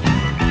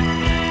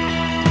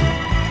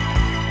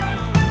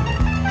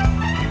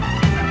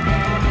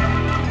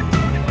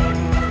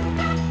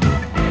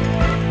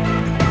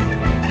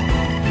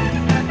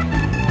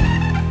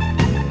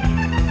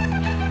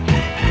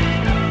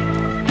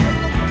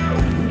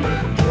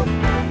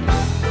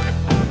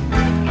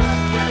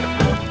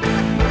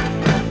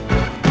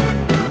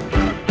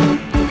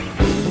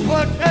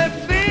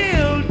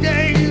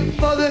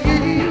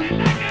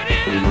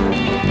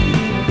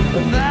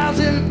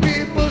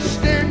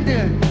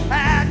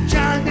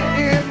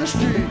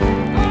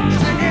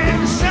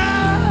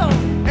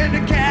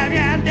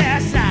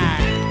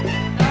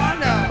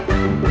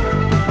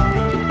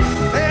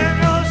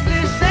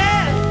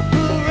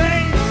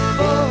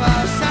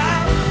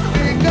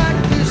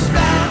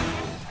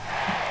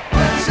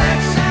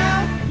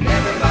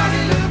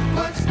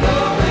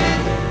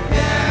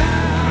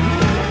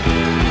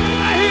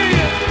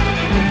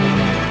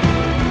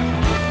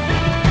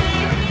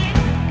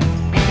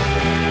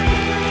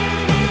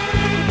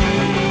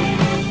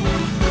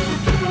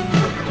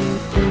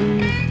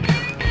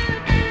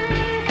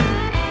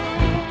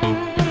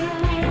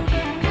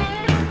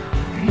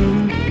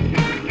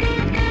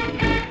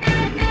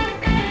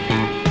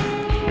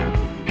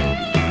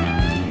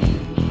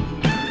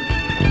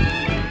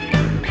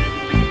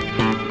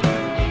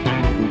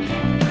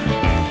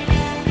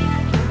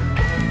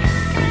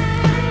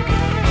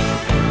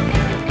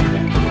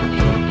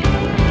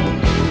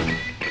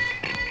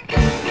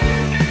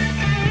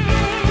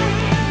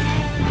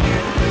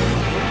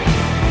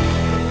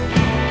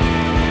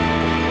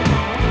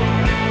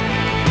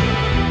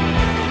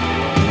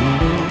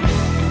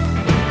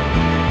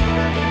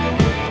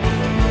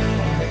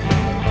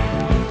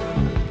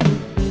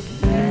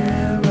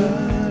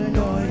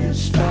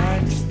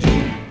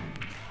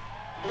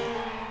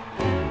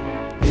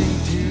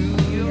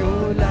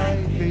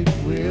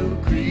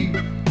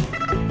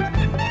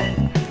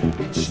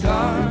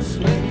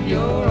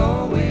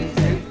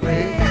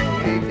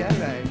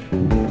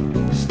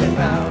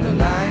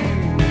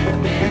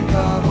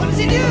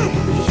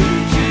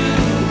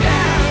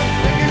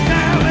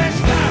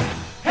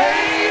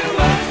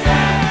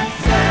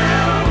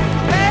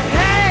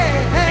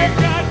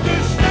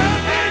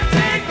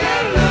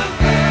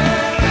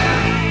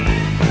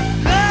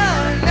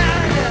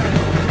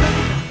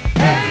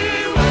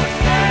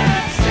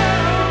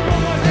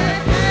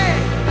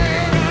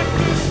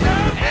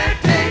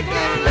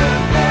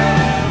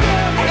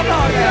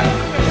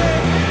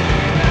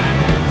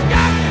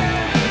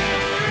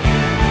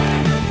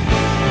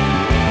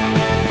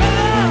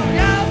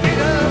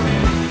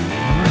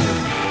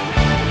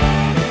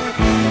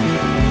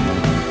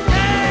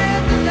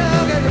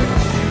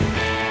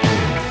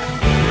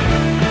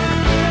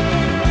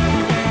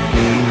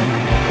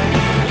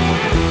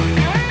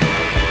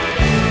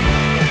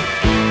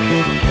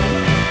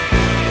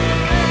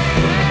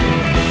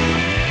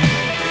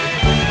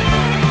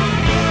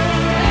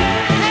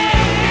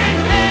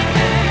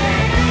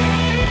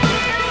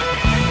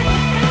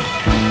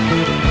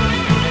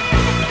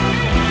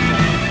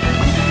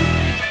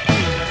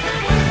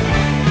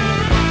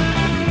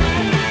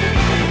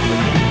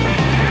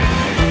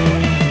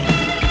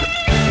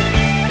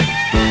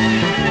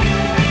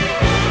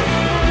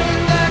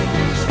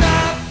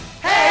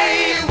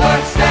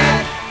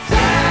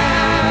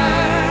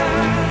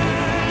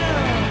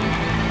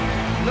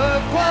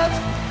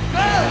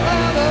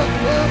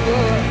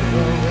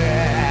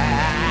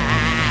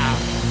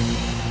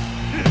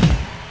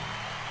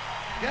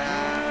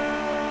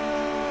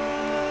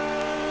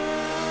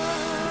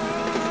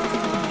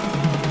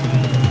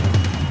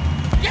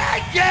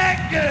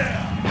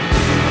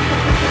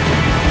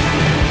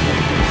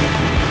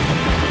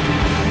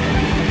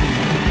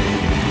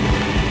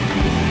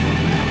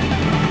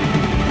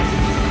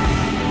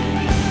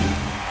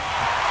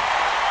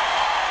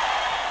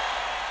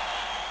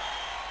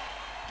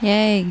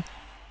 Yay.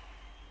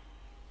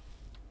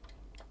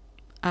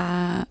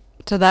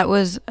 So that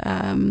was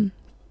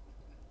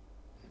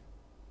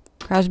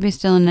Crosby,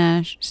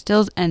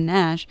 Stills and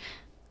Nash.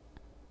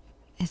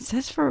 It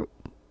says For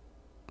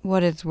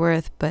What It's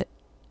Worth, but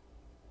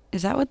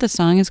is that what the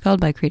song is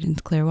called by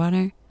Creedence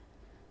Clearwater?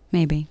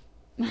 Maybe.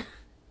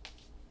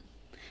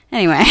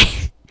 Anyway,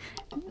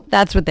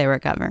 that's what they were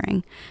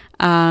covering.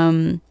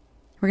 We're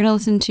going to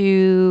listen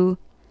to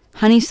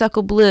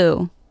Honeysuckle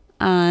Blue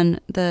on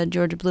the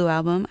Georgia Blue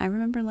album. I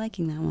remember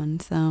liking that one,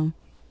 so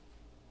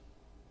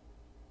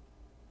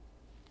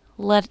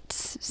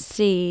let's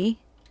see.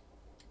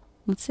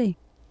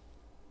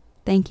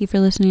 Thank you for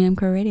listening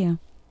to MCRO Radio.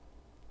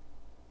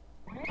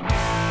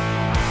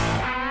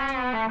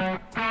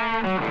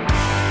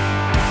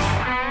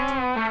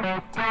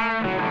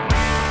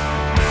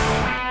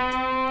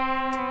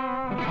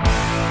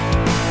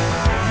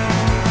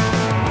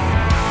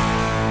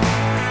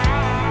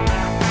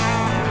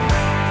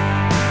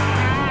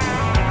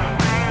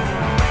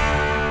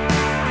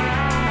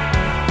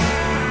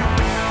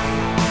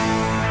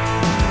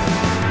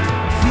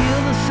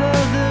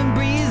 Southern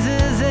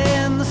breezes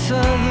and the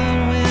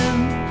southern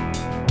wind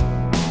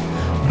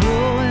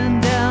blowing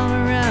down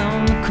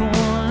around the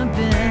corner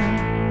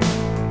bend.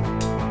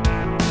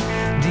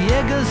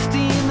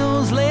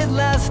 D'Agostino's late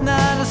last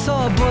night. I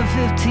saw a boy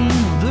 15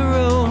 on the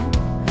road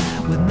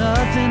with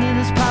nothing in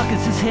his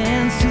pockets, his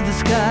hands to the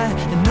sky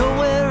and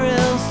nowhere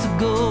else to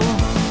go.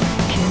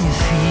 Can you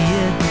see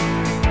it?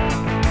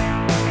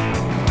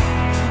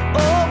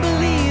 Oh,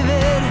 believe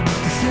it.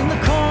 Just in the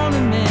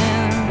corner,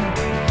 man,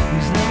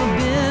 who's never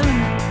been.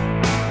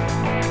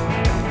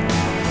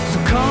 So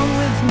come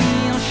with me,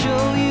 I'll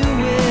show you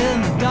where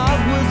the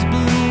dogwoods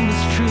bloom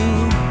is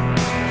true.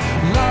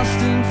 Lost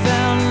and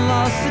found,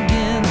 lost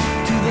again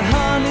to the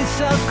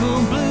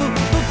honeysuckle blue.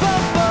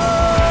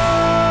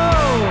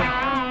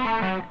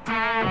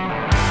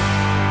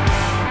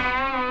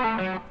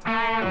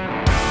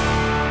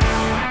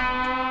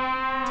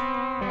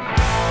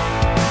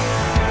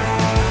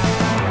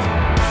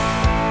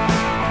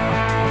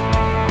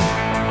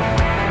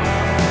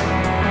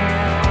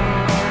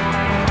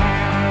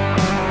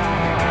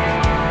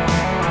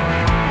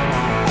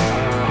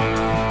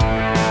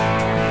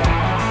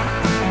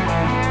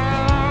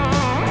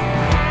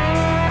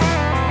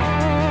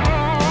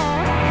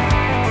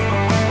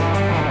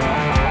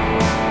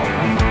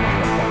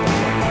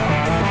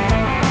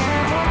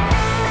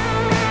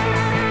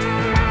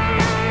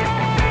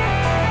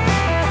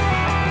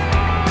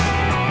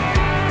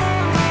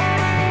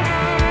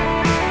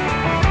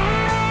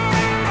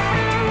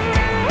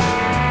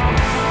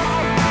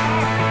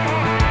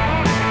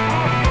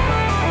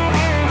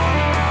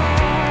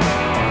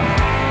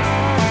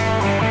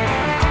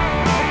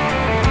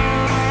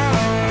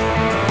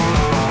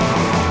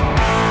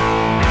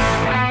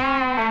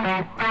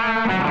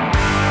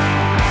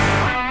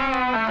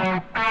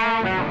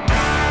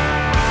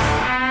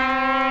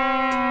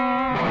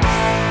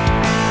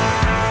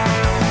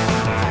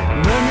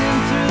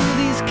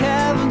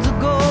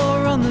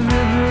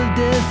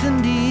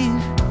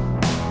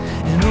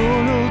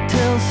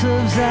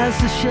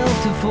 As a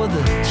shelter for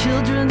the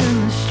children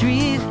in the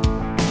street,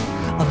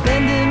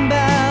 abandoned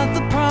by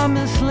the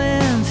promised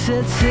land,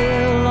 set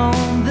sail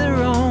on their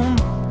own.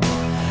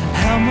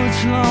 How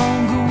much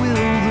longer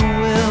will the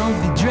well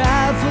be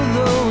dry for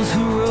those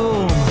who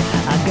roam?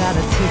 I got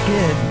a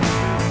ticket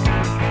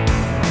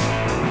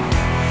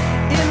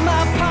in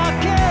my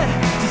pocket,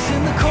 just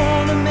in the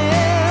corner,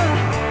 man,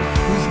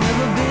 who's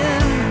never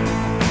been.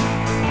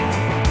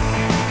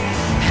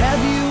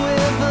 Have you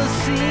ever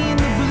seen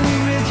the Blue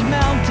Ridge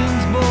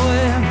Mountains, boy?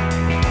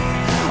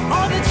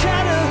 Or the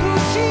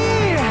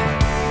Chattahoochee?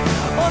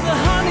 Or the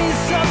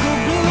honeysuckle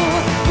blue?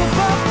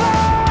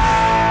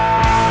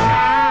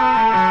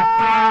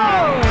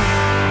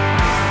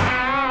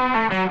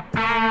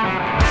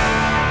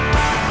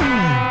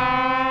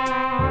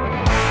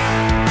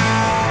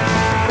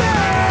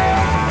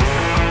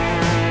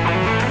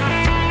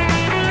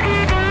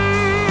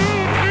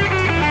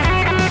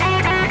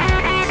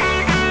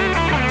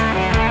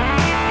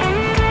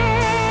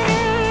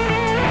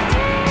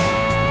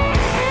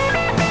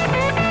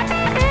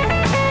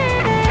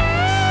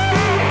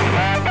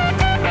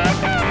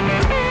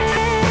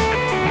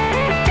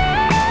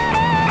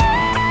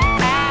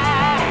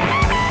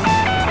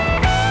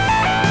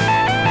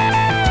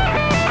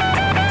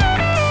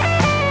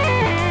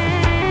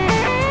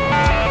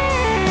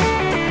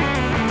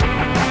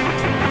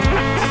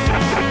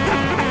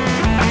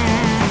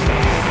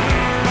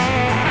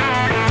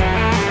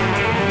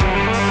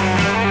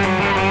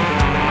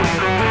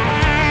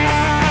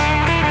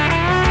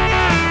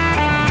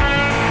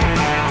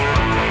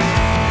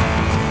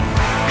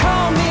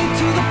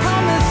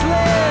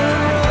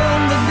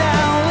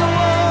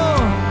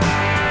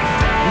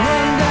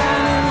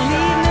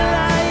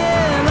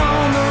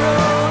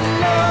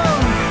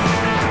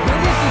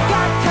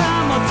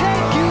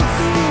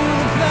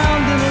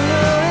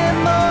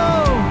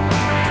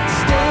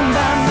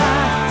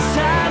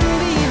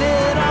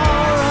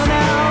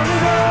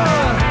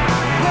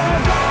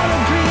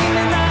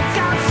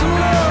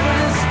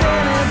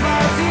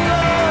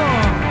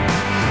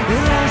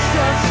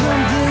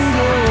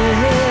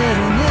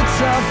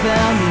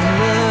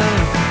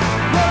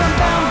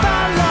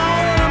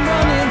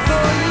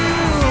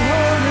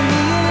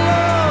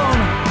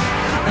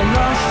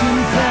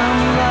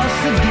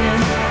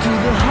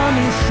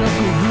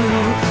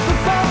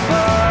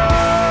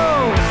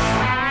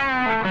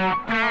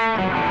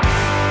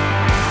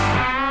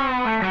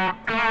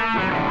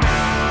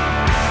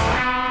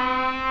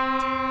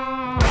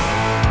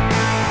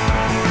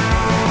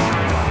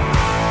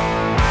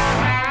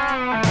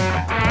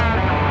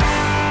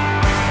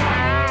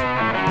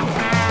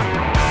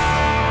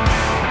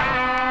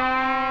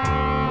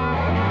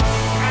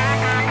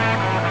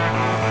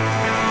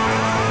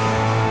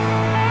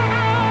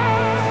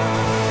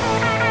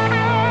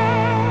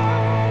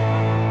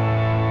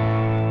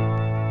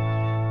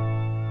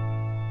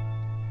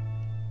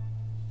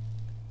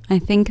 I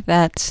think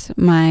that's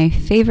my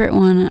favorite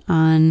one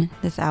on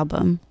this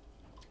album.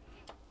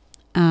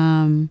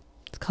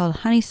 It's called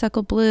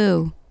Honeysuckle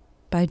Blue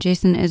by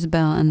Jason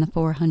Isbell and the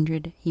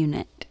 400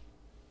 Unit.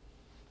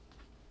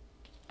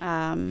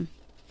 I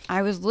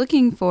was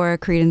looking for a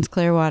Creedence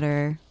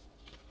Clearwater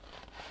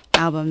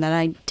album that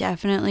I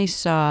definitely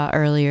saw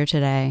earlier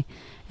today,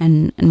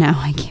 and now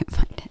I can't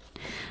find it.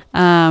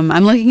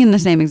 I'm looking in the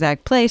same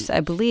exact place,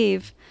 I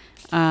believe.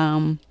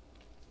 It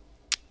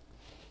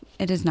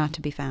is not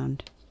to be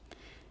found.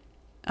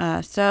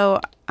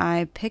 So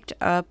I picked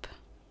up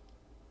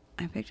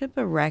a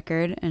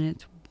record, and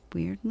it's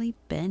weirdly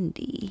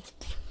bendy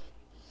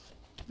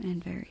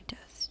and very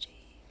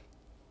dusty.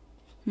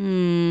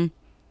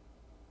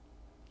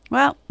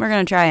 Well, we're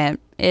gonna try it.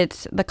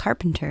 It's The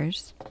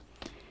Carpenters,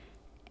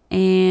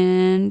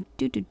 and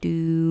I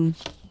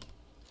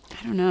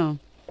don't know.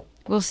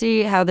 We'll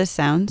see how this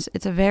sounds.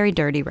 It's a very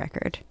dirty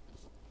record.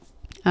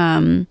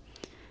 But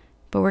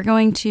we're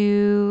going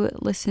to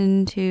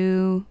listen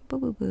to Boo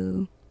Boo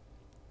Boo.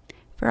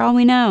 For All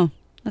We Know.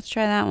 Let's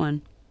try that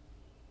one.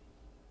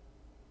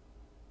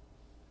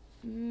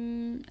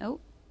 No,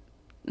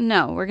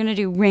 we're going to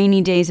do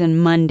Rainy Days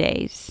and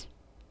Mondays.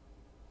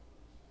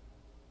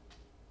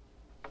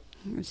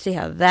 Let's see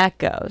how that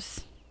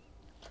goes.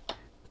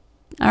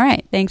 All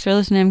right. Thanks for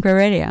listening to Mcrow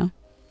Radio.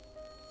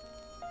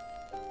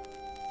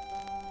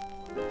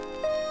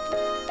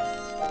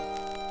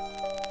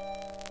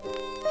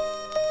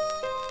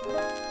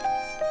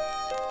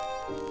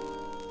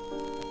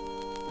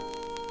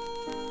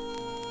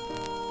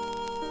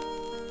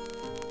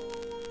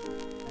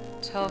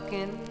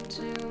 Talking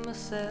to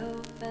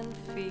myself and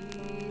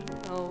feeling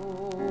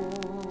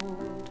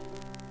old.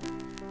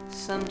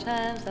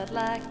 Sometimes I'd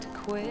like to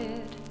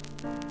quit.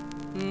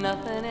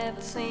 Nothing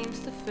ever seems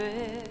to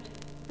fit.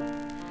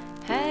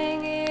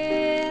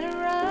 Hanging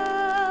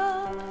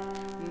around,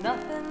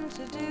 nothing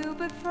to do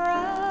but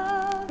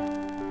frown.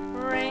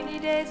 Rainy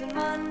days and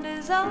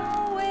Mondays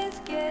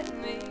always get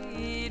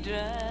me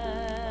down.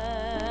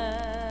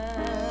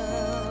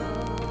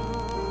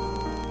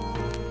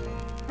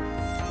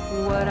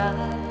 What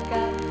I've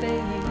got they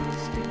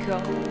used to call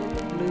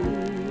the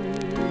blues.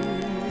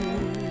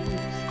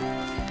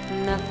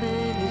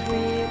 Nothing is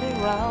really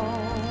wrong.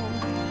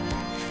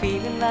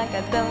 Feeling like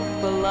I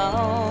don't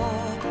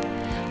belong.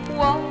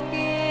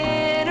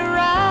 Walking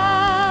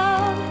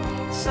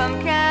around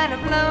some kind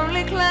of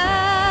lonely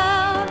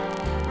clown.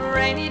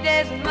 Rainy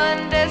days and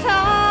Mondays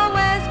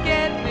always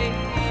get me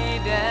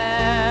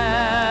down.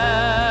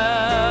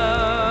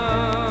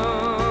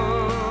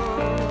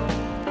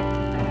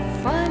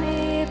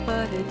 Funny,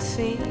 but it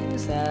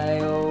seems I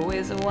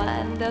always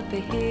wind up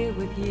here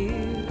with you.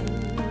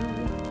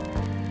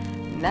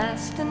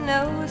 Nice to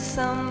know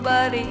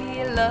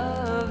somebody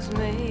loves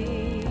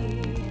me.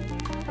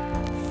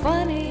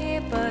 Funny,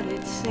 but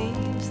it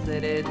seems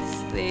that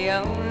it's the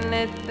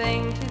only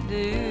thing to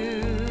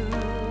do.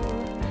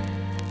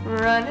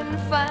 Run and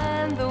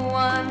find the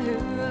one who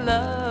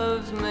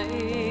loves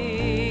me.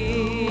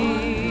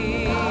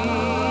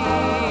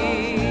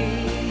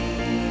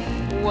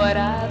 What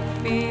I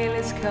feel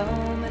is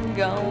come and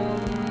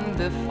gone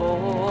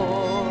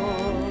before.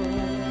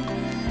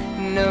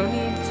 No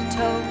need to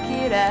talk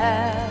it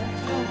out.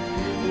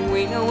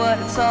 We know what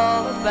it's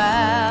all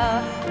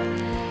about.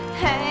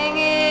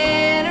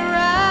 Hanging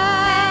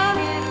around,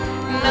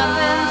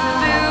 nothing to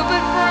do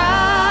but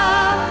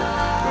frown.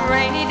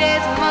 Rainy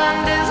days and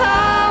Mondays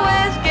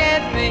always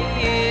get me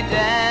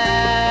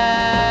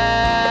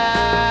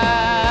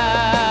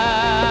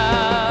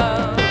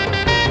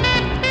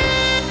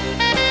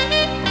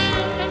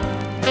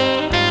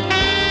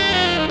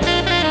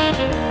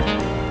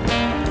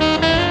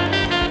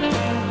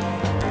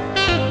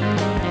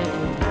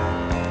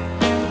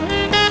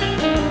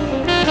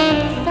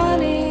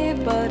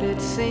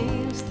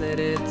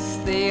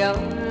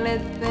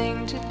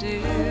thing to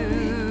do.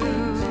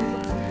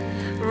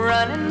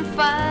 Run and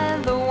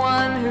find the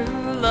one who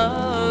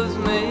loves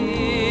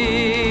me.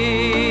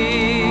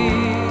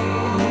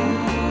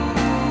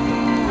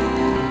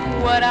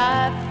 What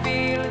I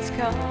feel is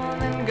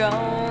come and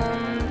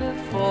gone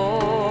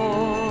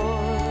before.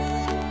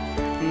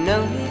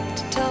 No need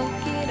to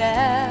talk it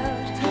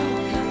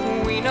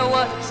out. We know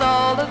what it's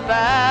all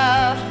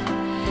about.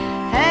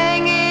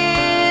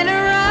 Hanging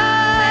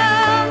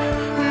around,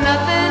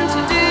 nothing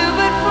to do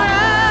but frown.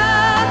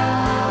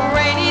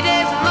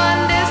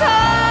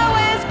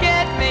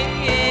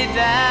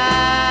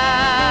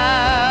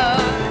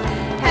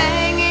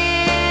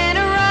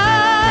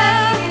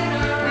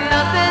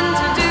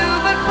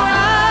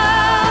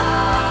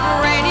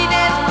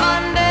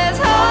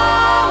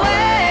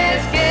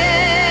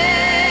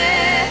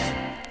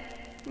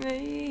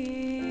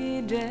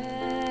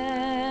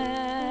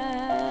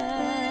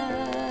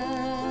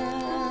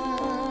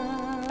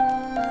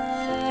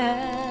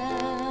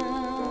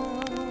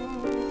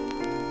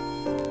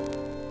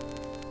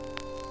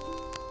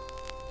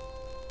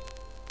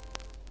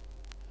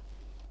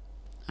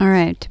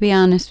 To be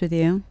honest with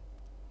you,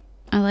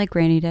 I like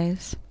Rainy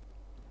Days.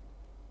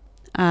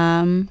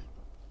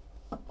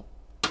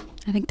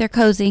 I think they're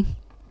cozy,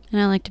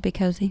 and I like to be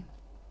cozy.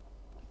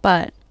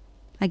 But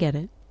I get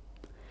it.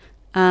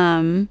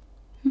 I've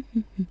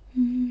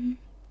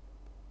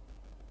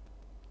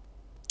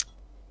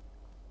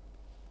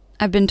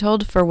been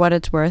told For What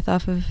It's Worth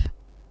off of...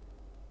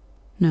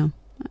 No.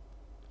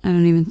 I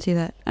don't even see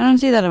that. I don't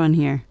see that on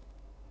here.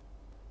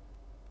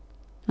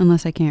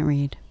 Unless I can't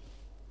read.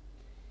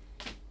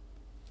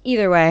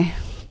 Either way,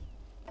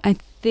 I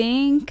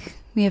think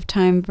we have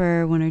time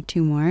for one or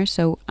two more.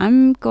 So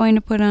I'm going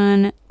to put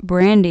on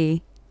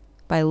Brandy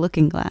by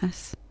Looking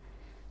Glass.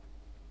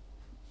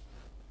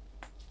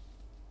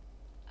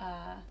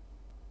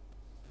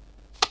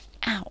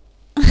 Ow.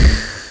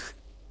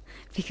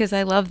 Because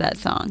I love that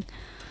song.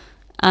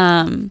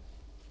 Ow.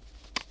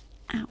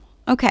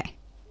 Okay.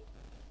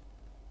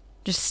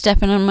 Just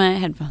stepping on my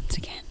headphones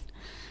again.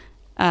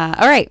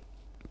 All right.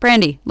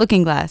 Brandy,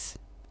 Looking Glass.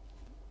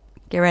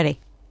 Get ready.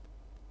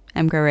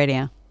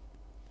 mcrowradio.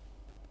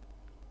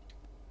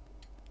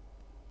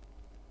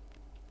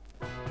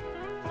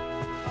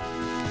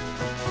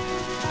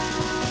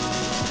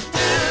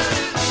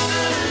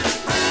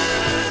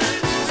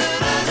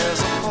 There's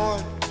a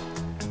port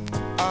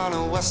on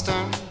a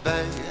western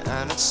bay,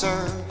 and it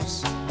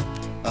serves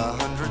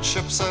 100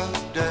 ships a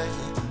day.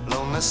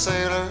 Lonely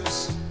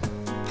sailors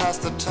pass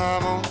the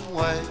time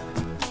away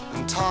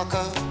and talk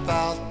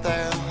about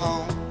their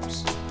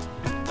homes.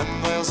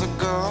 And there's a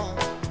girl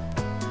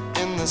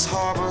in this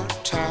harbor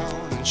town,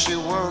 and she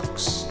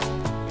works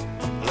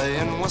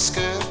laying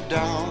whiskey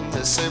down.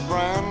 They say,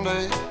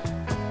 Brandy,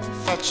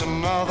 fetch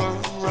another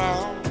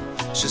round.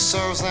 She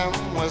serves them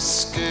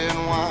whiskey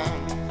and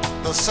wine.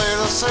 The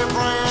sailors say,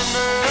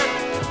 Brandy,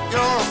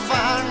 you're a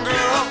fine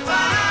girl.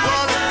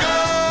 What a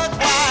good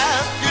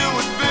wife you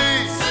would be.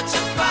 Such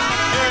a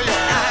fine girl.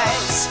 Your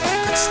eyes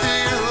could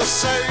steal a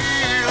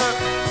sailor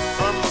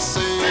from the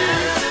sea.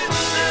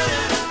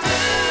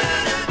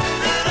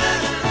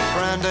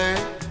 Brandy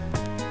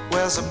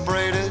wears a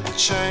braided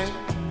chain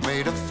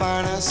made of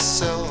finest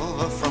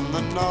silver from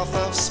the north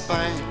of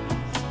Spain.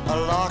 A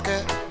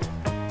locket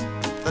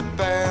that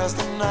bears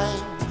the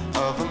name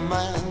of a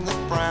man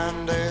that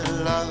Brandy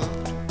loved.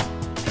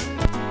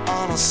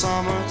 On a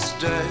summer's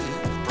day,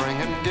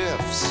 bringing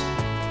gifts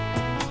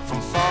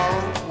from far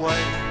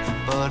away,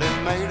 but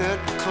it made it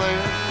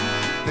clear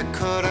they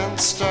couldn't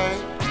stay.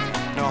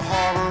 No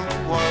harbor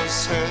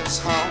was his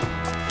home.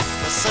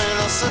 The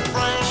sailor said,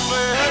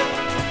 Brandy,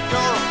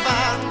 you're a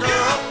fine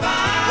girl.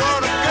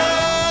 What a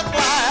good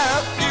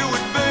wife you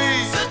would be.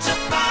 Such a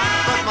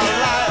fine but my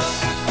life,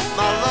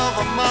 my love,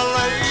 and my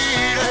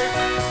lady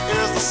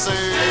is the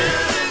sea.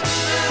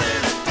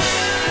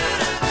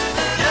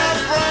 Yeah,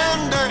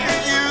 Brandy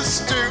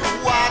used to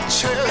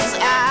watch his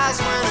eyes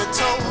when he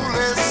told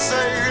his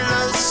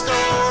sailor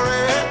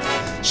story.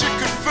 She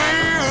could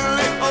feel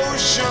the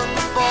ocean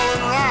fall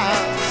and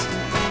rise.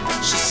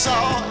 She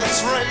saw its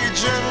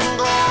raging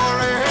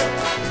glory.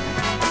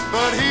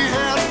 But he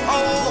had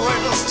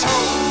always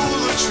told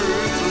the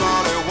truth.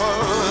 Lord, he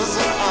was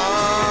an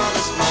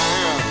honest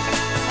man.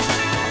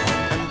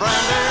 And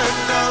Brandy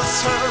does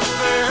her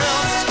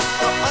best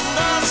to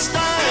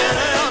understand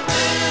him.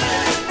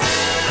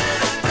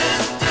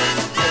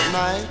 At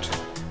night,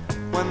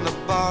 when the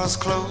bars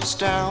close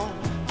down,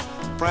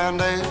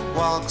 Brandy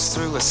walks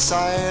through a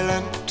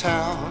silent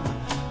town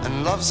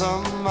and loves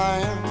a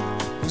man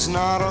who's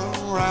not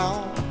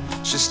around.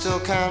 She still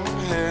can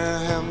hear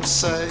him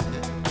say,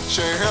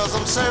 she hears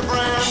him say,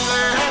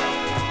 Brandy,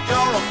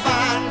 you're a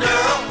fine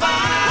girl.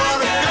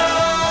 What a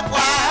good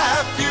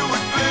wife you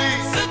would be.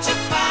 Such a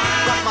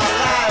fine but my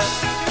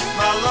life,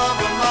 my love,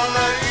 and my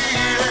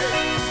lady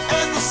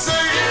is the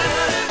sea.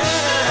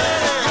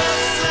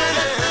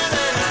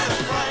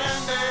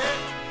 Brandy,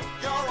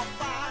 you're a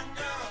fine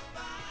girl.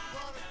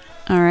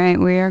 All right,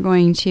 we are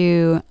going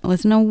to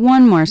listen to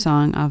one more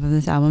song off of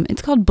this album.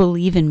 It's called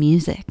Believe in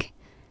Music.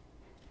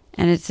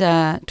 And it's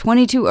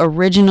 22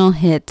 original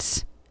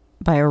hits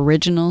by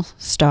original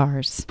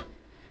stars.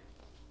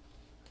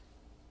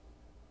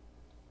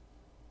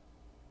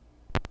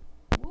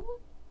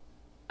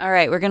 All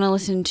right, we're going to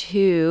listen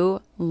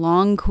to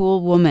Long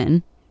Cool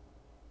Woman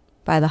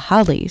by the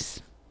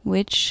Hollies,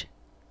 which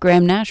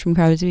Graham Nash from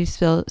Crosby,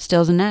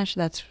 Stills and Nash,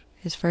 that's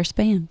his first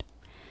band.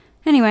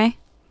 Anyway,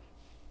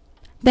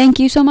 thank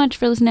you so much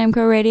for listening to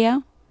Crow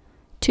Radio.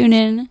 Tune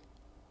in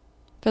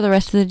for the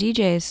rest of the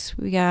DJs.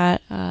 We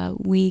got a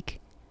week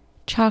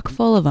chock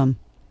full of them.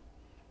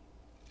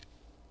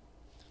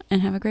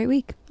 And have a great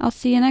week. I'll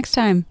see you next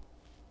time.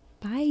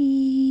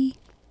 Bye.